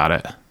talk about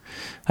it.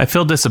 I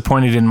feel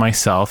disappointed in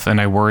myself, and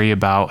I worry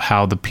about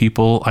how the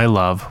people I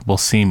love will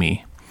see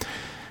me.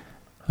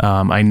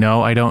 I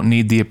know I don't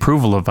need the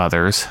approval of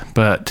others,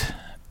 but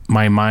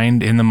my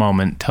mind in the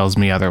moment tells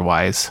me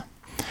otherwise.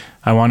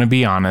 I want to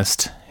be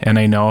honest, and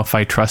I know if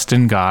I trust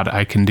in God,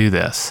 I can do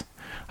this.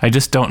 I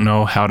just don't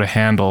know how to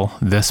handle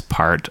this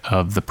part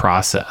of the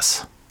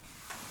process.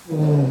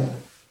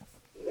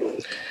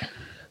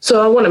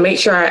 So I want to make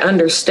sure I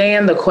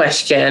understand the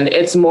question.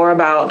 It's more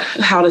about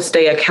how to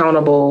stay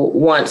accountable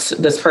once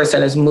this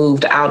person has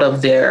moved out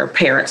of their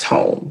parents'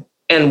 home.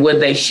 And would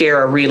they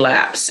share a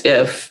relapse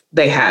if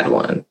they had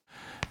one?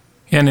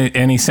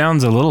 And he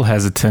sounds a little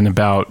hesitant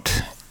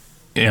about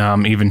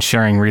even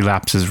sharing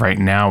relapses right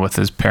now with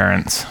his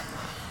parents.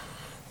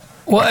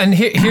 Well, and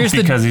here's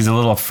because he's a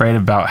little afraid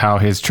about how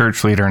his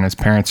church leader and his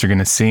parents are going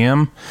to see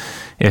him.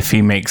 if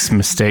he makes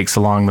mistakes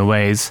along the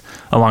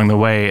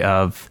way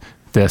of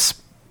this,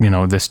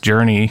 this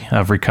journey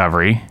of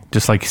recovery.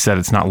 Just like you said,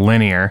 it's not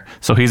linear.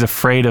 So he's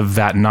afraid of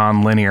that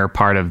non-linear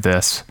part of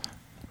this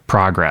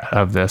progress,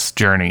 of this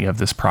journey, of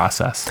this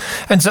process.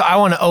 And so I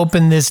want to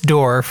open this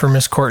door for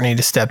Miss Courtney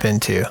to step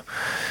into.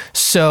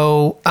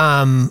 So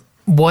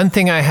one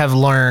thing I have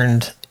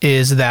learned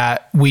is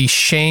that we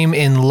shame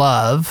in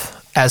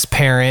love as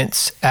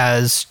parents,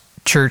 as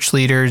church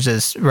leaders,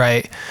 as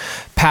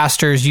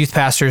pastors, youth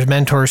pastors,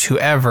 mentors,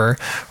 whoever,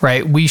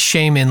 right? We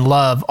shame in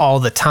love all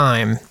the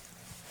time.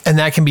 And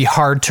that can be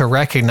hard to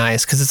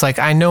recognize because it's like,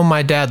 I know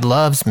my dad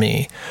loves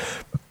me,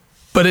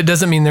 but it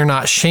doesn't mean they're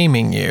not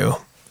shaming you.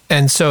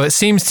 And so it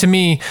seems to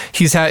me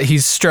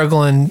he's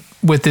struggling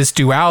with this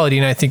duality.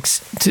 And I think,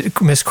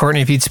 Miss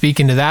Courtney, if you'd speak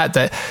into that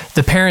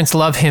the parents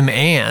love him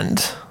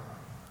and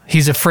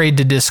he's afraid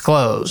to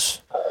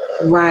disclose.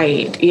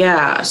 Right.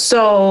 Yeah.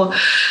 So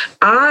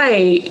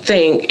I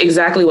think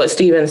exactly what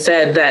Stephen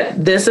said,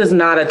 that this is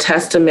not a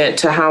testament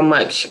to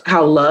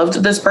how loved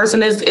this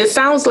person is. It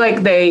sounds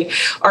like they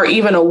are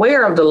even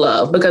aware of the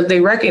love because they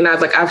recognize,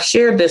 like, I've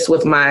shared this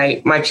with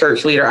my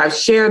church leader. I've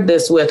shared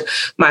this with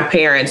my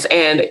parents,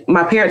 and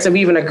my parents have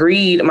even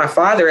agreed, my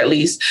father at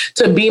least,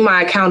 to be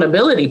my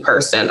accountability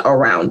person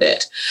around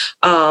it.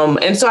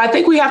 And so I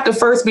think we have to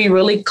first be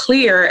really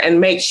clear and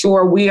make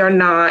sure we are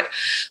not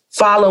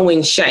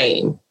following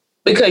shame.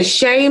 Because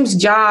shame's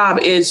job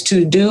is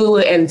to do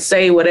and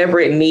say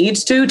whatever it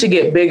needs to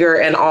get bigger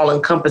and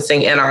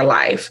all-encompassing in our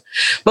life.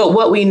 But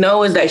what we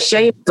know is that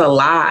shame is a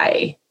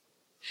lie.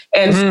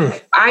 And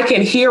I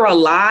can hear a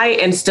lie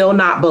and still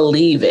not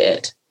believe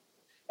it.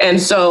 And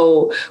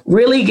so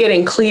really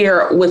getting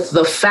clear with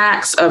the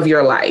facts of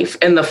your life.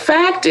 And the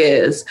fact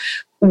is,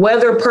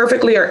 whether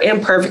perfectly or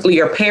imperfectly,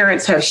 your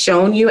parents have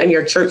shown you and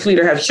your church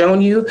leader have shown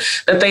you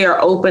that they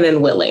are open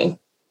and willing.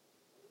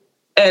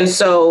 And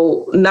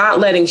so not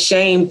letting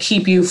shame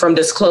keep you from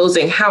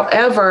disclosing.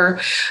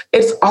 However,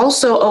 it's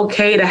also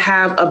okay to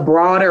have a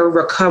broader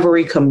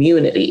recovery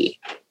community.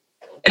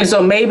 And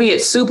so maybe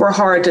it's super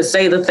hard to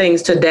say the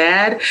things to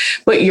dad,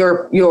 but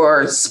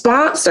your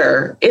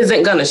sponsor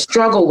isn't going to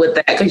struggle with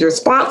that because your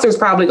sponsor is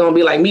probably going to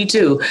be like, me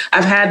too.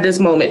 I've had this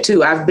moment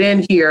too. I've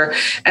been here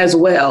as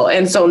well.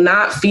 And so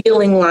not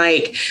feeling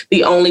like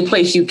the only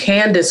place you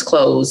can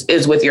disclose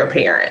is with your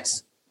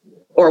parents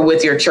or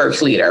with your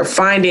church leader,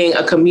 finding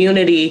a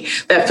community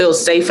that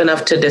feels safe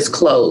enough to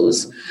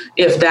disclose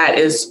if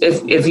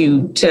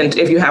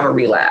you have a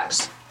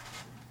relapse.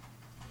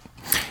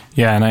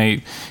 Yeah.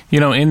 And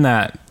in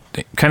that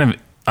kind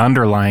of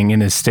underlying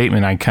in his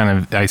statement,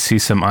 I see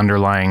some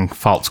underlying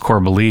false core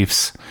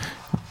beliefs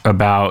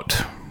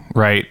about,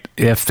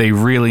 if they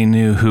really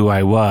knew who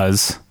I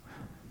was,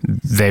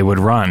 they would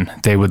run,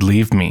 they would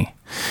leave me.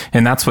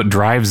 And that's what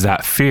drives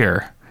that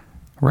fear.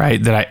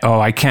 Right. That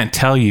I can't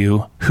tell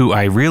you who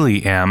I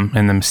really am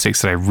and the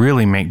mistakes that I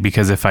really make,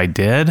 because if I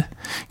did,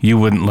 you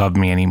wouldn't love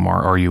me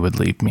anymore or you would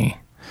leave me.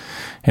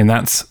 And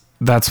that's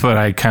what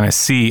I kind of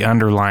see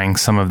underlying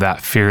some of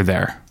that fear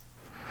there.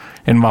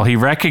 And while he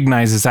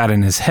recognizes that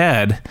in his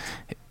head,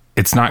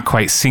 it's not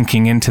quite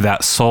sinking into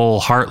that soul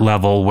heart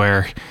level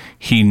where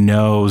he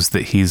knows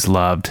that he's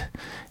loved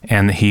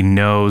and that he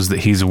knows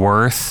that he's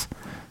worth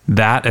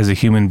that as a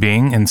human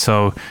being. And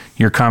so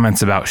your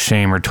comments about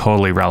shame are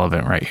totally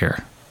relevant right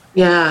here.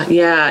 Yeah.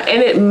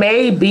 And it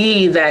may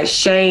be that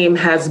shame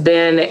has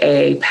been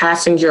a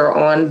passenger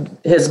on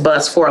his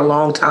bus for a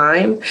long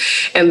time.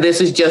 And this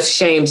is just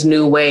shame's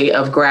new way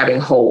of grabbing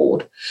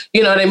hold.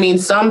 You know what I mean?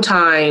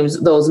 Sometimes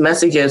those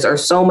messages are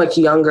so much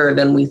younger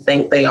than we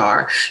think they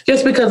are,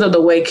 just because of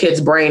the way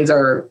kids' brains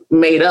are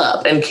made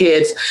up and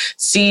kids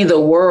see the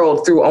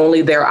world through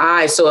only their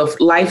eyes. So if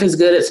life is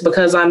good, it's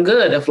because I'm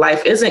good. If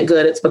life isn't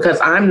good, it's because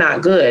I'm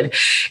not good.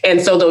 And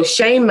so those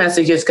shame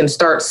messages can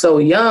start so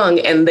young.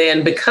 And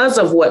then because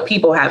of what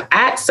people have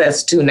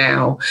access to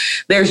now,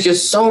 there's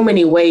just so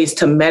many ways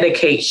to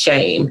medicate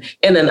shame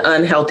in an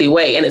unhealthy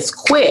way. And it's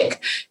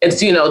quick. It's,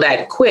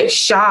 that quick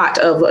shot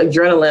of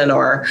adrenaline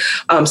or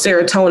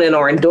serotonin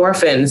or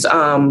endorphins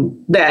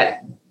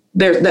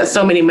that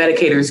so many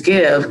medicators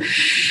give.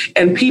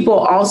 And people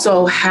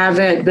also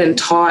haven't been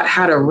taught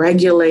how to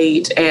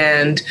regulate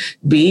and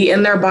be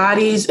in their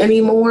bodies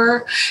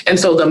anymore. And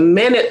so the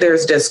minute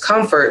there's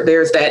discomfort,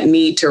 there's that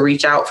need to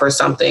reach out for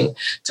something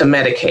to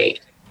medicate.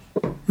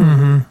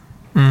 And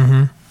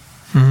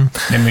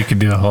we could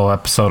do a whole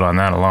episode on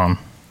that alone.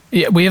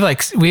 Yeah, we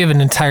have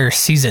an entire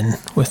season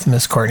with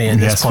Miss Courtney at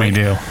this point.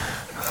 Yes, we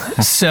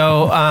do.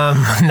 So,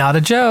 not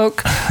a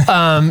joke.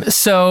 And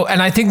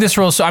I think this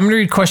rolls. So I'm going to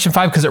read question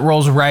 5 because it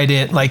rolls right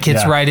in,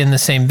 right in the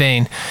same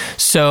vein.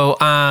 So,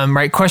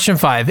 question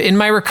 5. In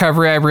my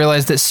recovery, I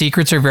realized that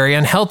secrets are very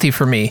unhealthy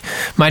for me.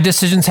 My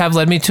decisions have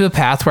led me to a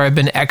path where I've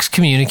been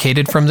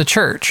excommunicated from the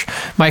church.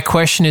 My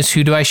question is,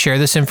 who do I share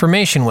this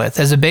information with?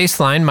 As a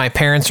baseline, my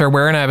parents are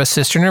aware, and I have a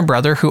sister and a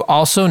brother who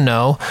also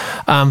know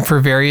for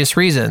various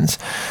reasons.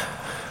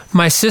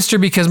 My sister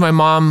because my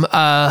mom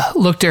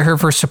looked at her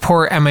for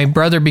support, and my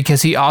brother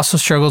because he also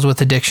struggles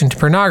with addiction to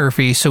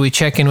pornography, so we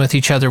check in with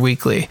each other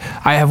weekly.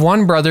 I have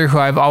one brother who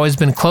I've always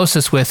been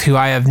closest with who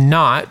I have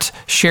not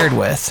shared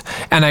with,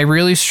 and I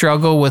really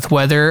struggle with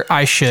whether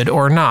I should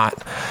or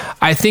not.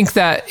 I think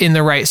that in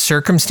the right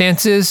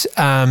circumstances,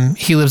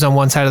 he lives on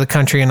one side of the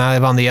country and I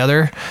live on the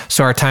other,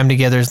 so our time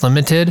together is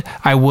limited.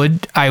 I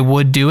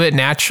would do it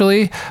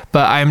naturally,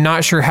 but I'm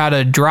not sure how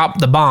to drop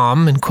the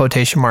bomb, in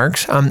quotation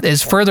marks,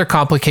 is further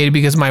complicated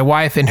because my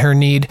wife, in her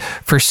need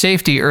for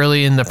safety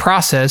early in the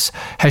process,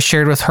 has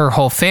shared with her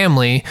whole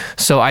family,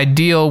 so I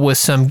deal with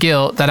some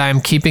guilt that I am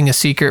keeping a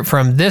secret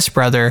from this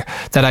brother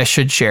that I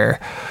should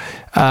share.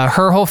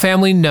 Her whole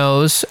family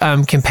knows,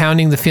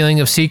 compounding the feeling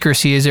of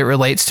secrecy as it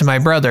relates to my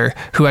brother,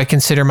 who I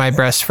consider my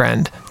best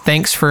friend.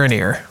 Thanks for an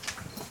ear.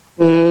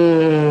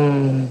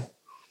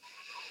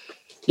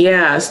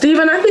 Yeah,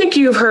 Stephen, I think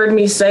you've heard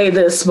me say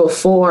this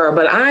before,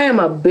 but I am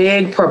a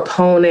big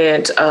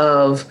proponent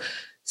of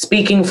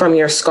speaking from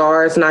your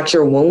scars, not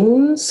your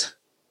wounds.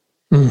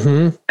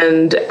 Mm-hmm.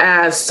 And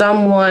as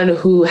someone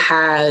who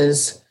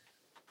has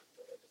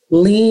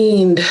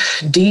leaned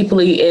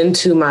deeply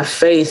into my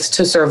faith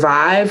to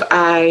survive,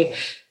 I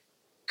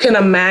can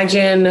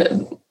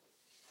imagine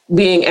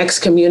being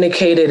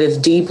excommunicated is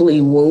deeply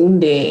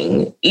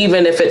wounding,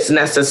 even if it's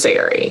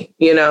necessary,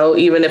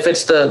 even if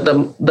it's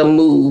the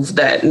move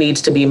that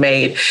needs to be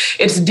made.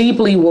 It's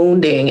deeply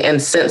wounding and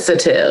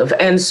sensitive.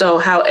 And so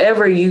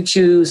however you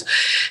choose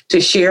to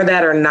share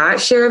that or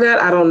not share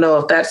that, I don't know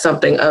if that's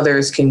something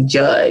others can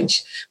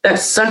judge.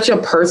 That's such a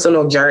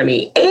personal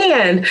journey.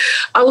 And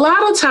a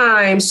lot of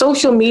times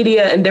social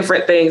media and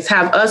different things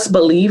have us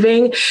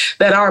believing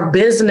that our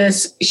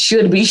business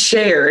should be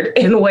shared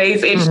in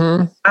ways it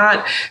should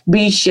not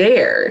be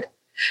shared.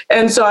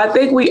 And so I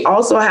think we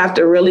also have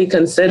to really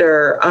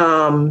consider,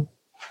 why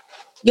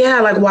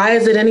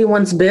is it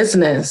anyone's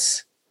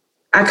business?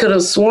 I could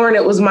have sworn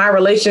it was my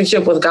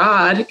relationship with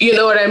God. You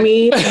know what I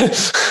mean?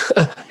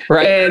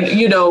 Right. And,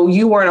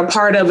 you weren't a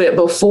part of it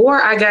before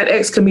I got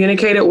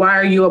excommunicated. Why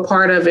are you a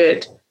part of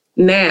it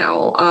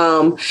now?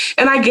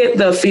 And I get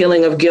the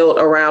feeling of guilt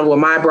around, well,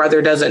 my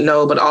brother doesn't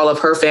know, but all of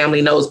her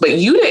family knows. But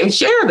you didn't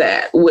share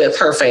that with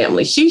her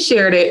family. She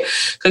shared it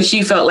because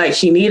she felt like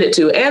she needed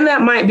to. And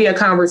that might be a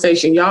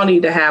conversation y'all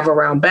need to have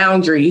around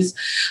boundaries,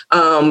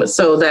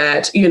 so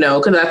that,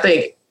 because I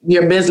think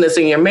your business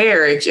in your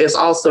marriage is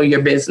also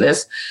your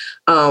business,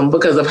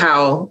 because of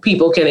how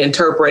people can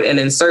interpret and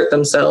insert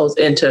themselves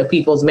into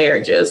people's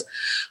marriages.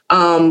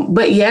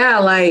 But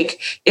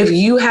if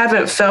you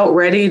haven't felt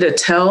ready to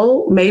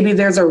tell, maybe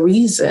there's a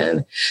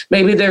reason.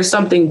 Maybe there's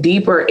something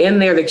deeper in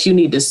there that you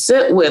need to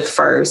sit with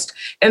first,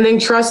 and then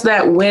trust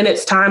that when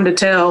it's time to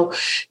tell,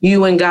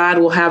 you and God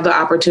will have the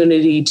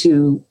opportunity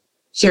to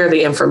share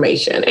the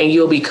information and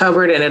you'll be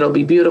covered and it'll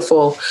be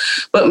beautiful.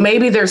 But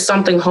maybe there's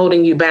something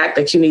holding you back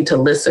that you need to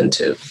listen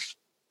to.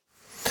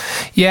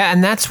 Yeah,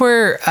 and that's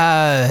where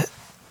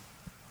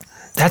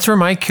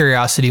my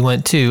curiosity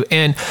went too,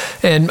 and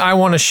I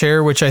want to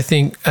share, which I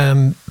think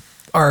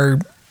our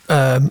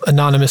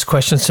anonymous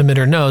question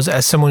submitter knows,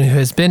 as someone who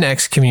has been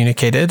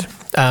excommunicated,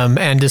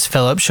 and as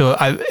Philip, so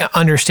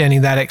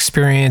understanding that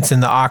experience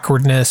and the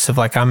awkwardness of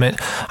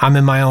I'm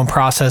in my own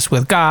process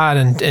with God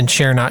and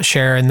share not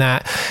share, and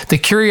that the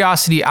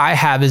curiosity I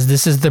have is,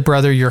 this is the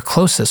brother you're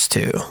closest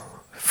to,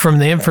 from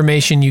the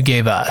information you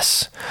gave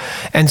us.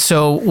 And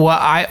so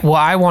what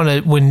I want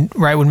to,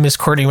 when Miss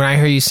Courtney, when I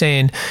hear you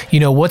saying,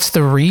 what's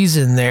the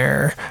reason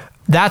there?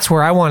 That's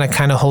where I want to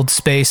kind of hold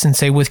space and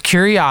say, with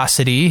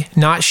curiosity,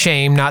 not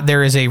shame, not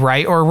there is a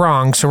right or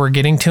wrong, so we're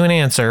getting to an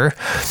answer.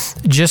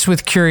 Just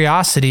with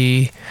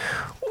curiosity,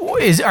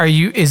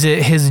 is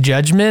it his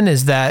judgment?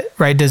 Is that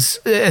right?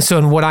 So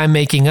in what I'm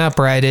making up,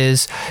 right,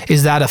 is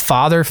that a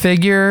father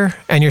figure?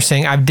 And you're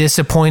saying, I've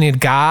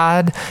disappointed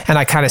God and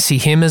I kind of see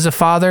him as a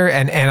father,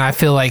 and I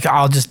feel like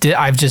I've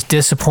just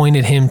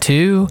disappointed him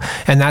too,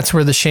 and that's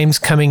where the shame's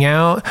coming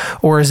out?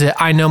 Or is it,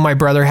 I know my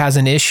brother has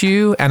an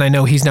issue and I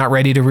know he's not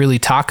ready to really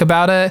talk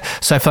about it,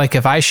 so I feel like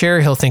if I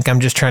share, he'll think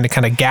I'm just trying to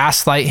kind of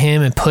gaslight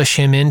him and push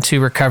him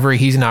into recovery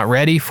he's not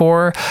ready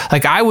for.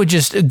 I would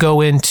just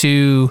go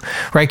into,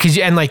 right, because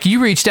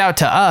you reached out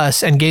to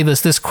us and gave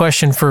us this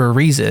question for a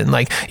reason.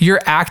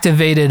 You're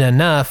activated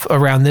enough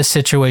around this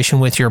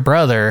situation with your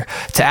brother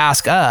to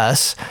ask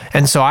us.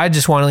 And so I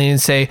just want to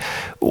say,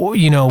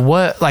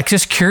 what,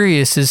 just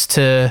curious as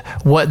to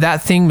what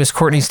that thing Miss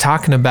Courtney's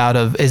talking about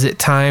of, is it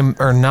time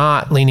or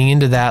not, leaning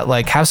into that,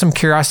 have some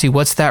curiosity.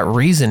 What's that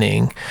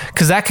reasoning?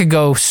 Because that could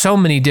go so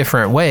many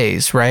different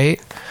ways,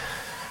 right?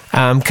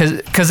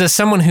 Because as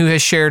someone who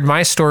has shared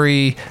my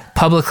story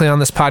publicly on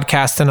this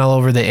podcast and all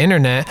over the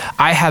internet,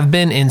 I have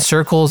been in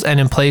circles and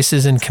in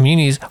places and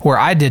communities where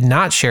I did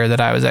not share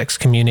that I was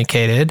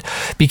excommunicated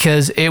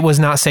because it was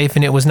not safe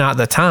and it was not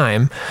the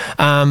time.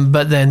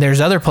 But then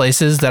there's other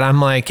places that I'm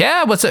like,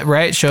 yeah, what's it,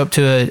 right? Show up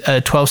to a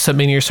 12-step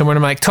meeting or somewhere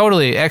and I'm like,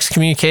 totally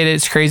excommunicated.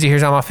 It's crazy.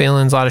 Here's all my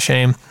feelings, a lot of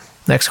shame.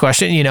 Next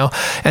question,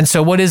 And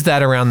so what is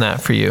that around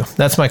that for you?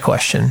 That's my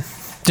question.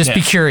 Just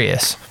be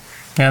curious.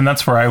 And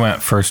that's where I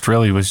went first,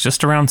 really, was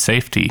just around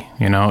safety.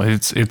 You know,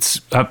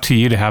 it's up to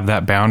you to have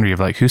that boundary of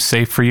like who's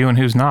safe for you and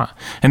who's not.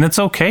 And it's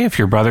okay if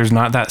your brother's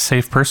not that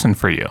safe person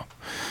for you.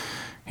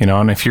 You know,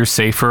 and if you're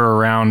safer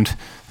around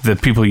the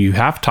people you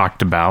have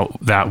talked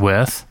about that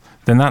with,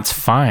 then that's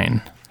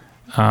fine.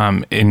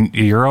 And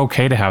you're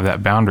okay to have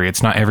that boundary.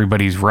 It's not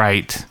everybody's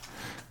right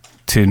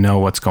to know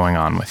what's going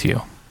on with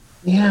you.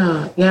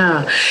 Yeah.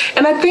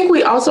 And I think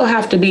we also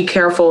have to be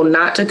careful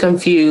not to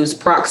confuse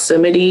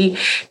proximity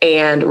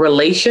and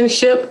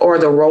relationship, or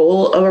the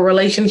role of a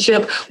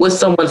relationship, with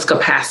someone's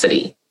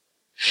capacity.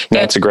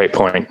 That's a great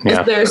point. Yeah.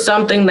 Is there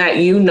something that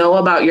you know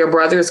about your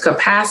brother's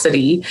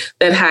capacity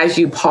that has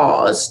you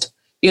paused?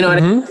 You know what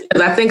I mean?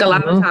 Because I think a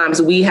lot of times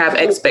we have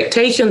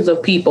expectations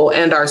of people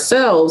and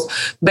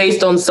ourselves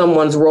based on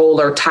someone's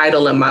role or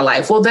title in my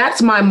life. Well,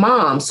 that's my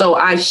mom, so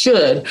I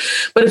should.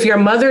 But if your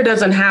mother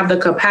doesn't have the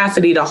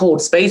capacity to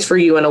hold space for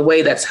you in a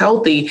way that's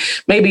healthy,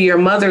 maybe your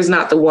mother's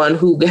not the one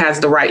who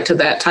has the right to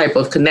that type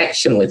of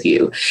connection with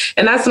you.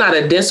 And that's not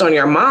a diss on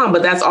your mom,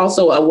 but that's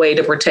also a way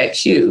to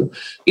protect you.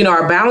 You know,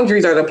 our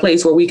boundaries are the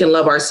place where we can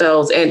love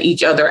ourselves and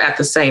each other at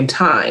the same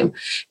time.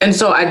 And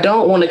so I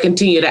don't want to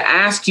continue to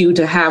ask you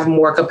to have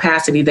more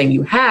capacity than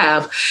you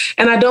have.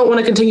 And I don't want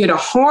to continue to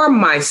harm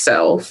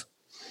myself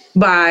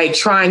by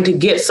trying to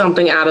get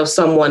something out of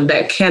someone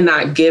that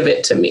cannot give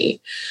it to me.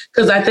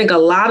 Because I think a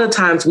lot of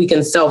times we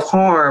can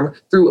self-harm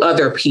through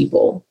other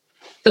people,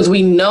 because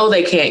we know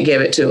they can't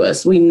give it to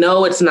us. We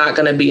know it's not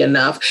going to be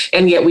enough.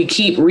 And yet we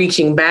keep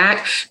reaching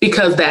back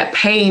because that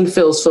pain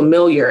feels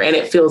familiar and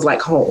it feels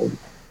like home.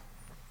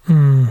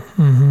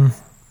 Mm-hmm.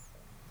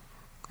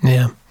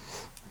 Yeah.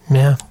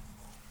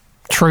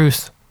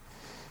 Truth.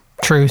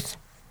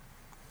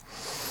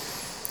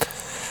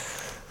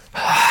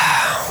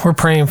 We're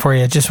praying for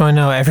you. Just want to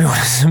know, everyone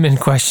has submitted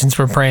questions.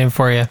 We're praying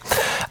for you.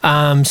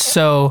 And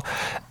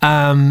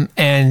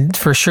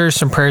for sure,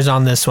 some prayers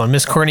on this one.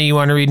 Miss Courtney, you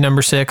want to read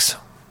number 6?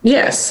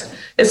 Yes.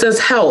 It says,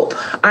 help.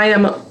 I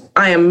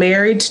am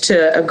married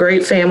to a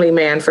great family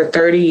man for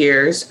 30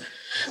 years,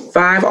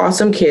 5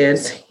 awesome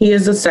kids. He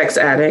is a sex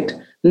addict,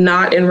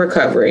 not in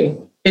recovery.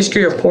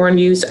 History of porn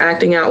use,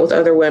 acting out with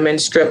other women,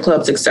 strip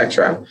clubs,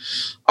 etc.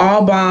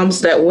 All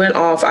bombs that went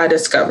off, I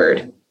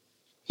discovered.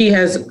 He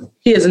has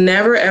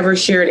never, ever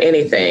shared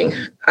anything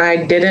I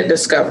didn't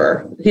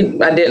discover.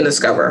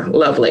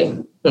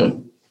 Lovely.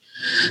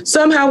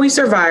 Somehow we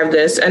survived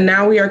this, and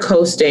now we are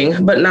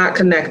coasting, but not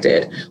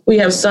connected. We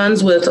have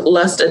sons with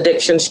lust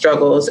addiction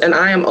struggles, and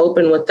I am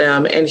open with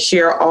them and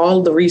share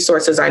all the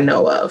resources I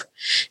know of.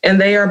 And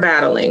they are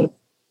battling,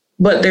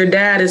 but their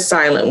dad is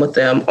silent with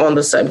them on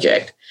the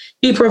subject.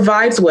 He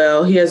provides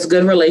well, he has a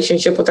good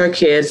relationship with our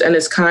kids, and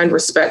is kind,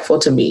 respectful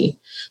to me.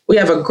 We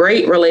have a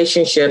great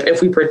relationship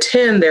if we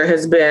pretend there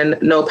has been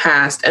no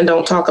past and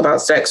don't talk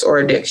about sex or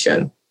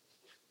addiction.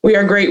 We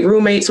are great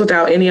roommates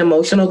without any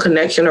emotional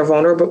connection or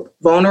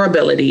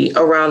vulnerability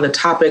around the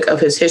topic of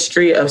his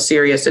history of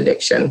serious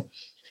addiction.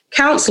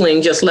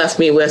 Counseling just left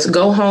me with,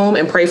 go home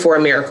and pray for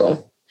a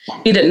miracle.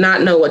 He did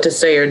not know what to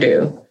say or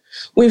do.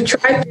 We've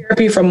tried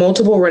therapy from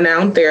multiple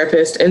renowned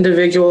therapists,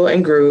 individual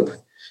and group,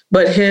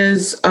 but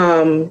his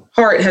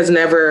heart has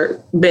never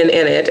been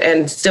in it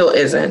and still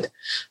isn't.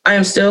 I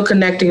am still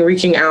connecting,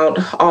 reaching out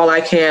all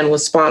I can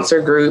with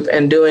sponsor group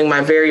and doing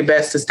my very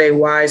best to stay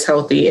wise,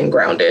 healthy, and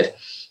grounded.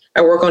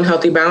 I work on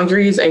healthy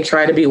boundaries and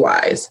try to be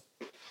wise.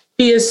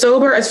 He is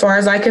sober as far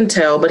as I can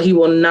tell, but he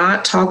will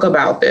not talk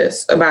about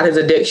this, about his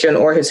addiction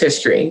or his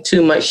history.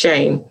 Too much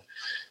shame.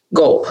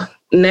 Gulp.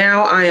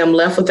 Now I am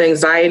left with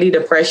anxiety,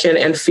 depression,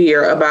 and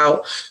fear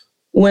about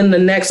when the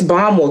next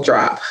bomb will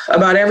drop.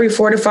 About every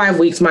 4 to 5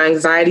 weeks, my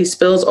anxiety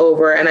spills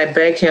over and I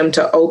beg him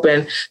to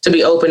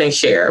be open and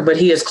share, but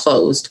he is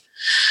closed.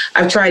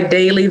 I've tried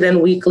daily,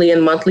 then weekly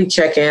and monthly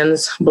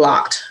check-ins,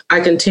 blocked. I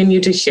continue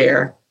to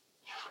share.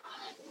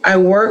 I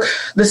work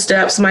the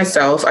steps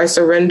myself. I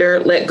surrender,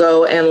 let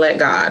go, and let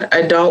God.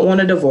 I don't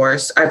want a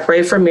divorce. I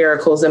pray for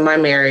miracles in my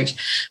marriage.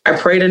 I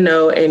pray to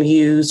know and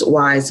use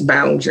wise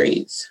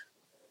boundaries.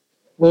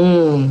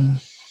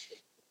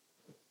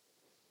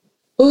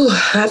 Ooh,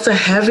 that's a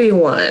heavy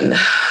one.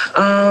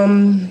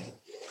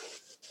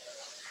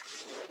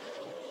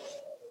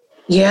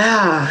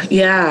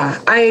 Yeah.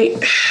 I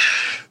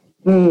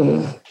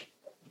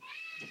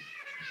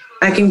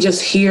can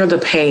just hear the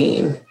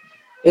pain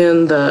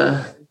in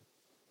the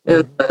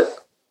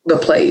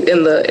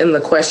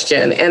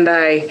question. And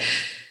I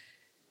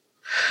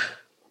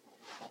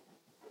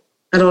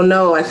don't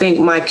know. I think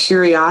my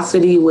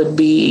curiosity would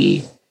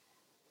be,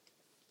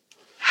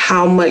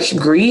 how much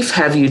grief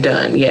have you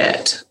done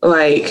yet?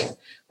 Like,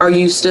 are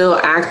you still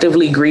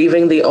actively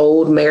grieving the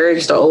old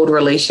marriage, the old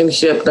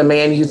relationship, the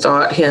man you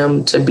thought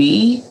him to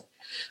be?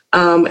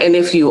 And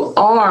if you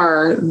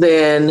are,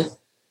 then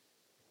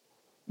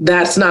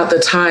that's not the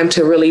time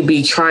to really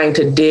be trying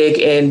to dig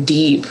in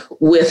deep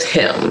with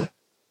him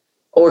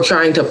or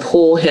trying to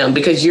pull him,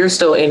 because you're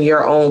still in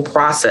your own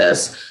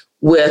process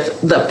with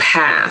the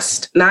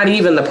past, not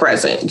even the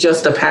present,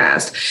 just the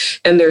past.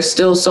 And there's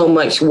still so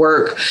much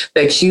work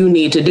that you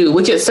need to do,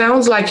 which it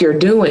sounds like you're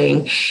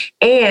doing.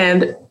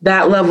 And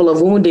that level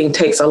of wounding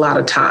takes a lot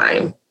of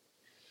time.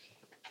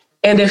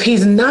 And if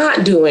he's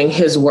not doing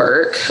his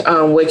work,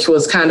 which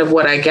was kind of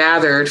what I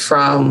gathered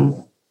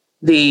from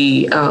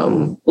the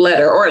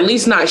letter, or at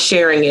least not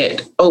sharing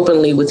it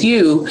openly with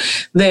you,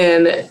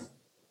 then,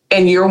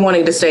 and you're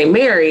wanting to stay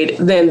married,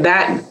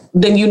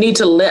 then you need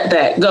to let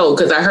that go.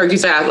 Because I heard you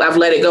say, I've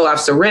let it go, I've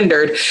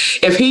surrendered.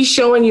 If he's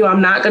showing you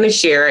I'm not going to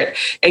share it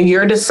and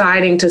you're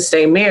deciding to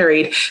stay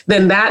married,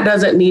 then that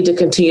doesn't need to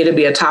continue to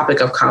be a topic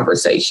of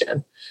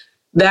conversation.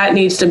 That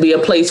needs to be a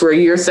place where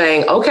you're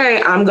saying,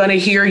 okay, I'm going to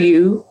hear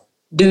you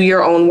do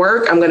your own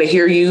work. I'm going to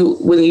hear you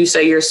when you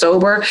say you're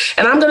sober,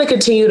 and I'm going to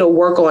continue to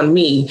work on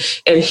me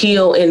and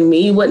heal in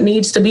me what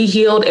needs to be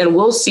healed. And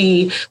we'll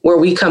see where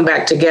we come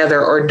back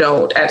together or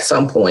don't at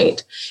some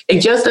point.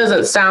 It just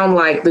doesn't sound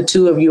like the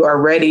two of you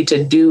are ready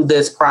to do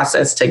this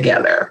process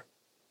together.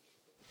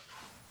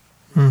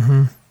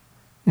 Mm-hmm.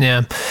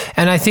 Yeah.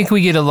 And I think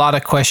we get a lot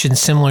of questions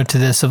similar to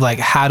this of like,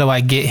 how do I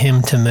get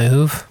him to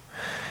move?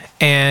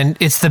 And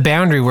it's the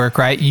boundary work,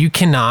 right? You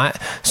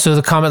cannot. So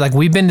the comment, like,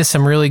 we've been to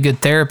some really good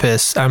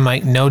therapists. I'm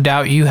like, no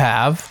doubt you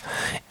have.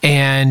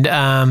 And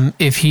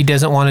if he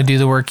doesn't want to do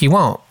the work, he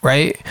won't,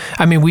 right?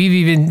 I mean, we've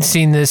even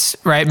seen this,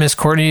 right, Miss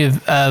Courtney,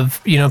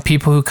 of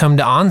people who come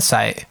to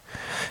On-Site,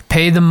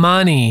 pay the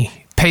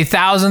money, pay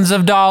thousands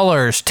of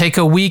dollars, take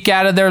a week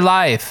out of their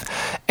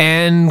life,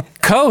 and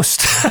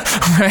coast,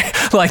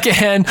 right? Like,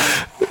 and...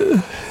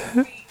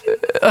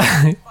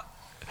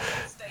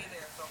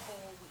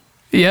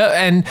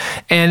 Yeah,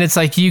 and it's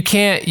like you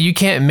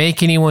can't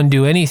make anyone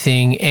do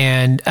anything.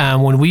 And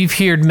when we've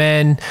heard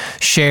men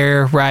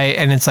share, right,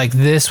 and it's like,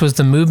 this was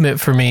the movement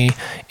for me,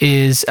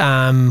 is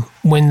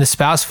when the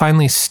spouse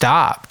finally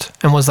stopped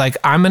and was like,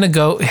 I'm going to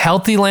go,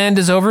 Healthy Land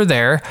is over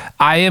there.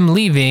 I am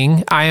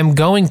leaving. I am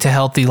going to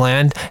Healthy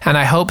Land, and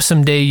I hope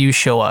someday you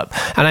show up.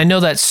 And I know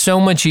that's so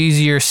much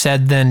easier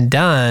said than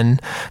done.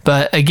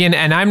 But again,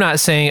 and I'm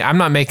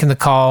not making the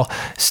call,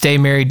 stay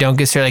married, don't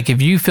get started. Like,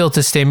 if you feel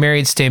to stay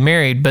married, stay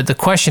married. But the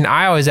question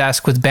I always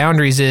ask with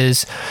boundaries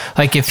is,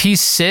 like, if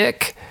he's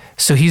sick,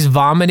 so he's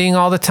vomiting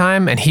all the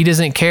time and he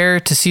doesn't care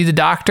to see the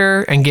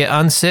doctor and get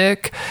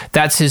unsick,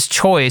 that's his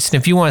choice.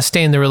 And if you want to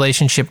stay in the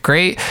relationship,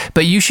 great.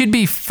 But you should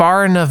be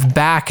far enough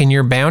back in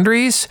your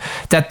boundaries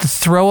that the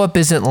throw up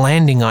isn't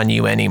landing on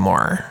you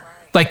anymore.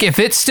 Like, if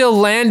it's still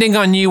landing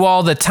on you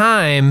all the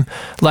time,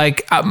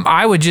 like,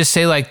 I would just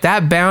say, like,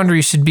 that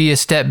boundary should be a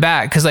step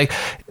back. Because, like,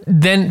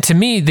 then to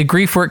me, the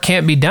grief work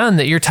can't be done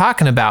that you're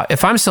talking about.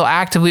 If I'm still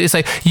actively, it's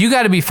like, you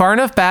got to be far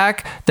enough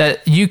back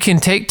that you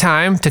can take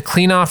time to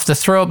clean off the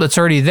throw up that's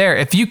already there.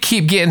 If you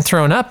keep getting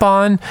thrown up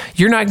on,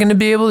 you're not going to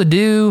be able to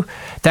do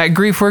that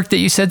grief work that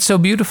you said so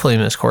beautifully,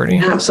 Miss Courtney.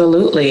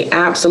 Absolutely.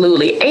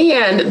 Absolutely.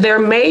 And there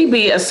may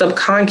be a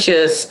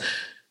subconscious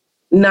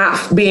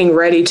not being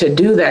ready to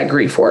do that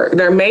grief work.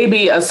 There may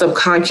be a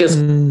subconscious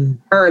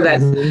her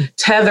that's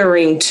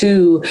tethering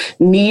to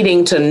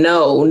needing to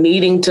know,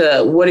 needing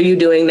to, what are you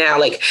doing now?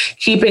 Like,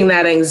 keeping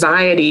that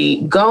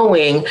anxiety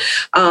going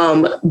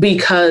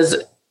because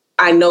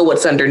I know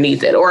what's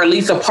underneath it, or at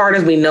least a part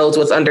of me knows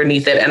what's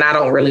underneath it, and I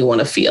don't really want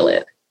to feel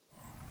it.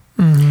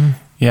 Mm-hmm.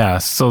 Yeah.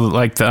 So,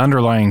 like, the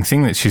underlying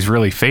thing that she's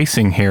really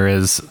facing here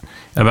is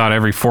about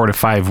every 4 to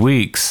 5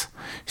 weeks,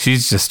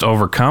 she's just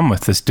overcome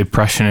with this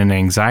depression and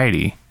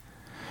anxiety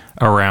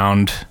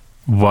around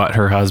what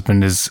her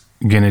husband is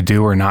going to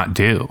do or not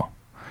do.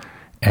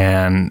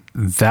 And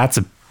that's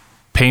a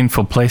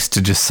painful place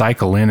to just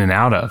cycle in and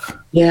out of.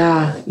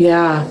 Yeah,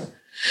 yeah.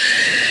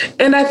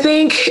 And I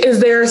think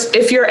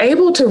if you're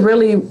able to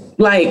really,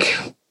 like,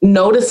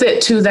 notice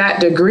it to that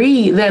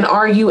degree, then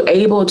are you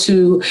able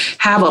to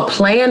have a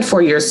plan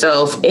for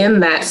yourself in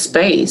that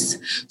space?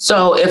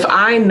 So if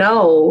I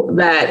know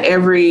that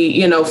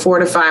every, 4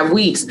 to 5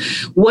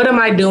 weeks, what am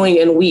I doing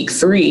in week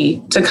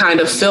 3 to kind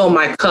of fill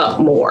my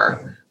cup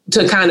more,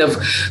 to kind of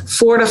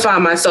fortify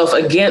myself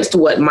against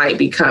what might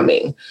be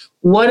coming?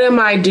 What am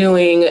I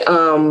doing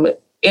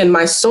in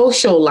my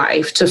social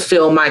life to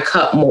fill my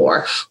cup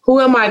more? Who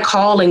am I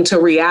calling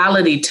to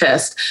reality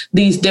test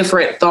these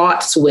different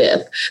thoughts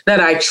with that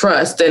I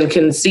trust and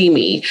can see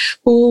me?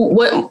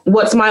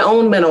 What's my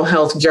own mental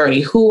health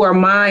journey? Who are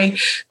my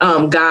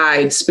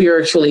guides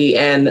spiritually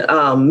and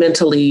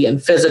mentally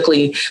and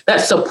physically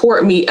that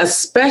support me,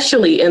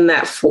 especially in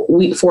that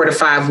 4 to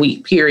 5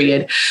 week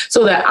period,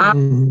 so that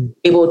I'm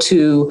able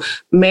to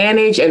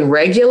manage and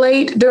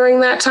regulate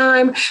during that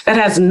time that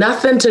has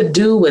nothing to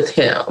do with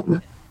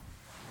him.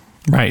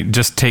 Right.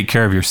 Just take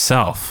care of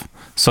yourself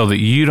so that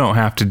you don't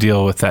have to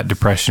deal with that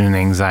depression and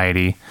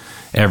anxiety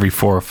every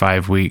 4 or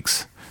 5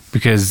 weeks,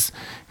 because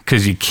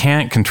you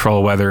can't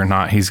control whether or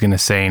not he's going to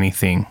say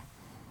anything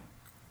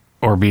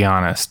or be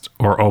honest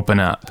or open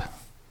up.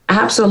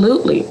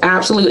 Absolutely.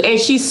 Absolutely. And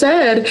she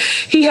said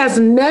he has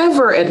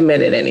never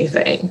admitted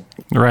anything.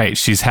 Right.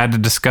 She's had to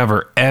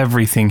discover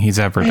everything he's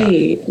ever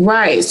done.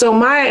 Right. So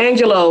Maya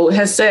Angelou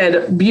has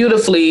said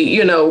beautifully,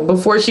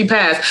 before she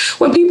passed,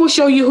 when people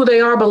show you who they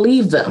are,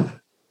 believe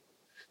them.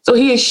 So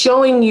he is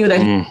showing you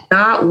that he's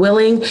not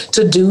willing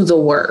to do the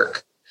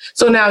work.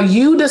 So now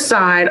you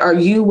decide, are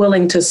you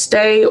willing to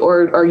stay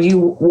or are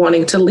you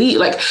wanting to leave?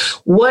 Like,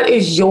 what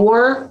is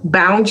your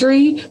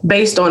boundary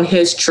based on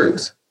his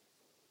truth?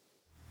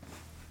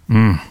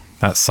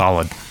 That's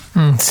solid.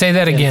 Say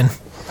that again.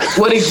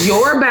 What is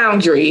your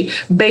boundary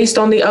based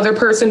on the other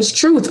person's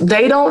truth?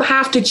 They don't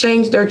have to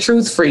change their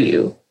truth for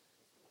you.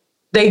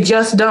 They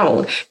just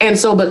don't. And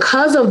so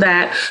because of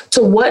that,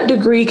 to what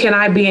degree can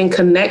I be in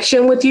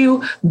connection with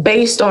you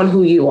based on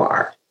who you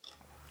are?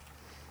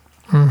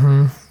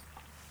 Mm-hmm.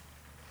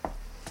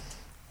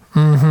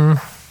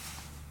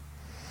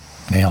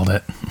 Nailed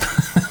it.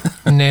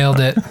 Nailed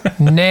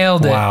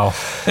it. Wow.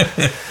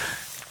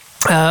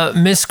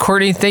 Miss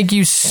Courtney, thank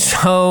you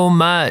so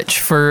much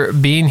for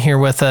being here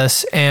with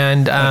us.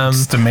 And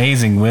just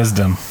amazing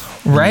wisdom.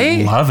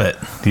 Right? Love it.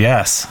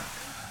 Yes.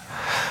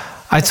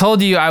 I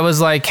told you I was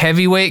like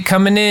heavyweight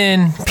coming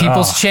in,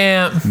 people's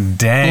champ,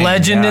 dang,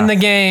 legend in the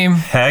game.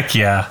 Heck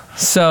yeah.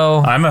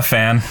 So I'm a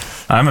fan.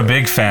 I'm a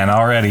big fan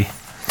already.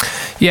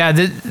 Yeah,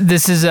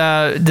 this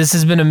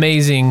has been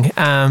amazing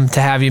to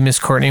have you, Miss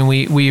Courtney.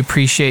 We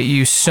appreciate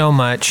you so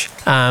much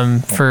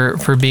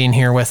for being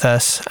here with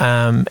us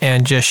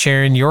and just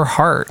sharing your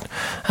heart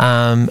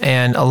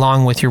and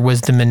along with your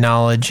wisdom and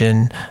knowledge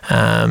and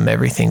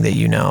everything that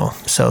you know.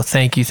 So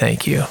thank you.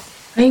 Thank you.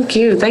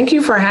 Thank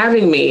you for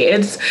having me.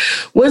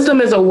 Wisdom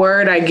is a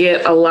word I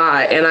get a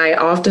lot. And I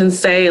often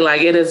say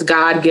like it is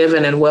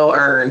God-given and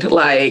well-earned.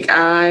 Like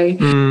I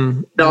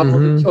all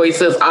the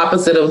choices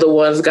opposite of the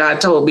ones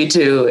God told me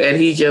to. And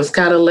he just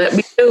kind of let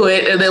me do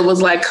it. And it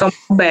was like, come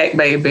back,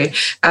 baby.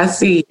 I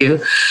see you.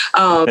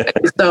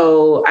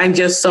 So I'm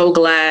just so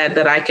glad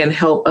that I can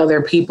help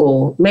other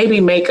people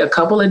maybe make a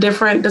couple of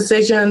different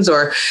decisions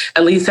or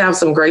at least have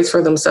some grace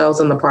for themselves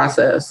in the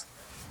process.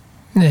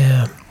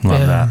 Yeah.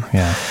 Love that.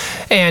 Yeah.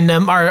 And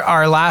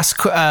our last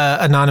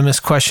anonymous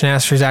question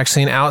asker is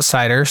actually an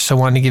outsider. So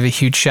wanted to give a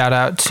huge shout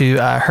out to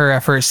her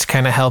efforts to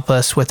kind of help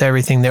us with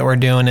everything that we're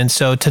doing. And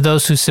so to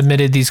those who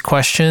submitted these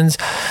questions,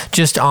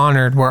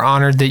 we're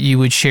honored that you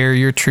would share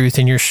your truth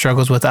and your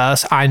struggles with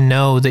us. I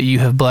know that you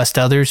have blessed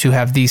others who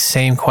have these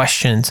same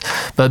questions,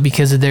 but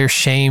because of their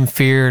shame,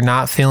 fear,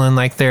 not feeling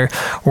like they're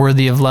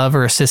worthy of love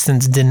or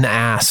assistance, didn't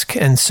ask.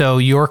 And so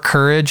your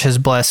courage has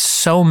blessed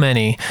so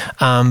many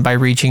by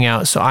reaching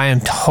out. So I am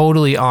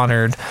totally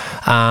honored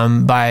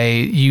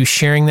by you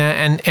sharing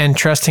that and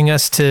trusting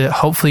us to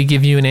hopefully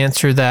give you an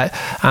answer that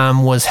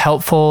was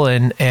helpful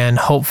and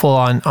hopeful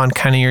on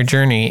kind of your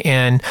journey.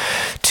 And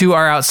to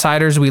our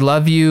outsiders, we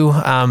love you.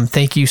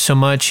 Thank you so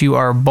much. You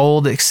are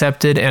bold,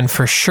 accepted, and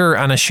for sure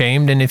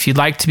unashamed. And if you'd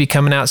like to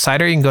become an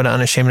outsider, you can go to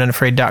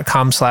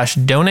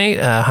unashamedandunafraid.com/donate.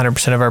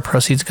 100% of our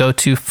proceeds go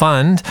to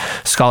fund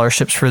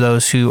scholarships for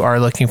those who are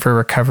looking for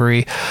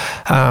recovery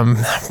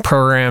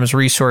programs,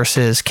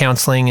 resources,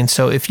 counseling. And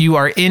so if you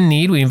are in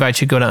need, we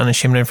invite you to go to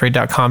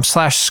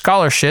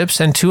unashamedandunafraid.com/scholarships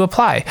and to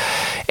apply.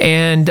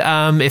 And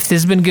if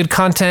this has been good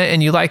content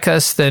and you like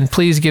us, then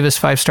please give us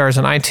 5 stars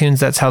on iTunes.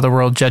 That's how the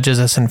world judges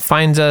us and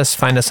finds us.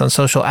 Find us on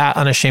social at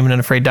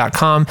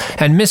unashamedandunafraid.com.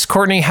 And Miss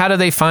Courtney, how do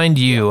they find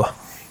you?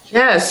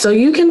 Yes, so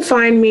you can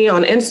find me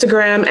on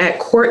Instagram at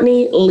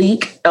Courtney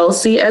Leak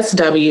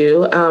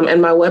LCSW,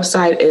 and my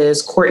website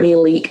is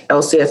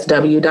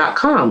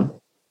CourtneyLeakLCSW.com.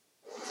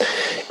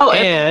 Oh,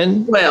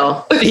 and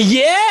well,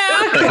 yeah.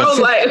 I was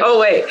like, oh,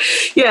 wait.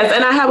 Yes.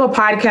 And I have a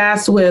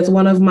podcast with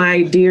one of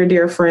my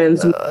dear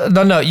friends.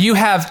 No, you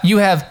have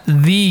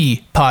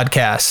the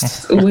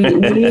podcast. We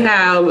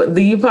have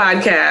the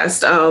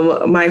podcast.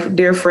 My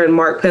dear friend,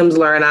 Mark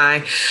Pimsler, and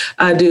I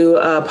do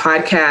a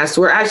podcast.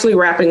 We're actually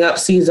wrapping up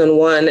season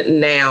 1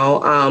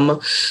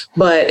 now.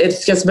 But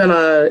it's just been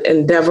an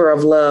endeavor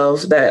of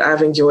love that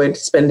I've enjoyed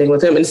spending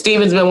with him. And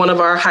Steven's been one of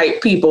our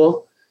hype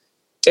people.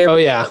 Oh,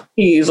 yeah.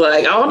 He's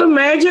like, oh, the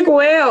magic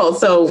well.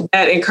 So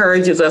that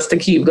encourages us to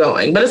keep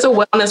going. But it's a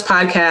wellness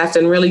podcast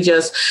and really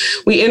just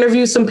we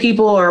interview some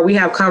people or we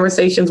have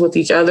conversations with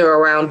each other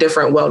around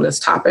different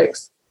wellness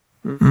topics.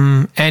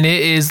 And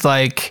it is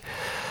like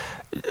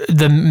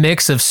the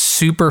mix of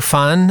super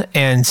fun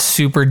and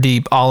super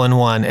deep all in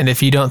one. And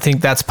if you don't think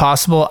that's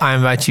possible, I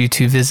invite you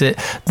to visit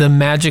The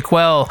Magic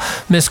Well.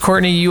 Miss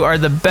Courtney, you are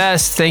the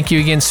best. Thank you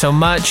again so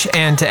much.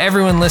 And to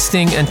everyone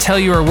listening, until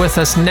you are with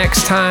us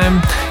next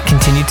time,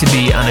 continue to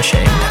be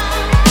unashamed.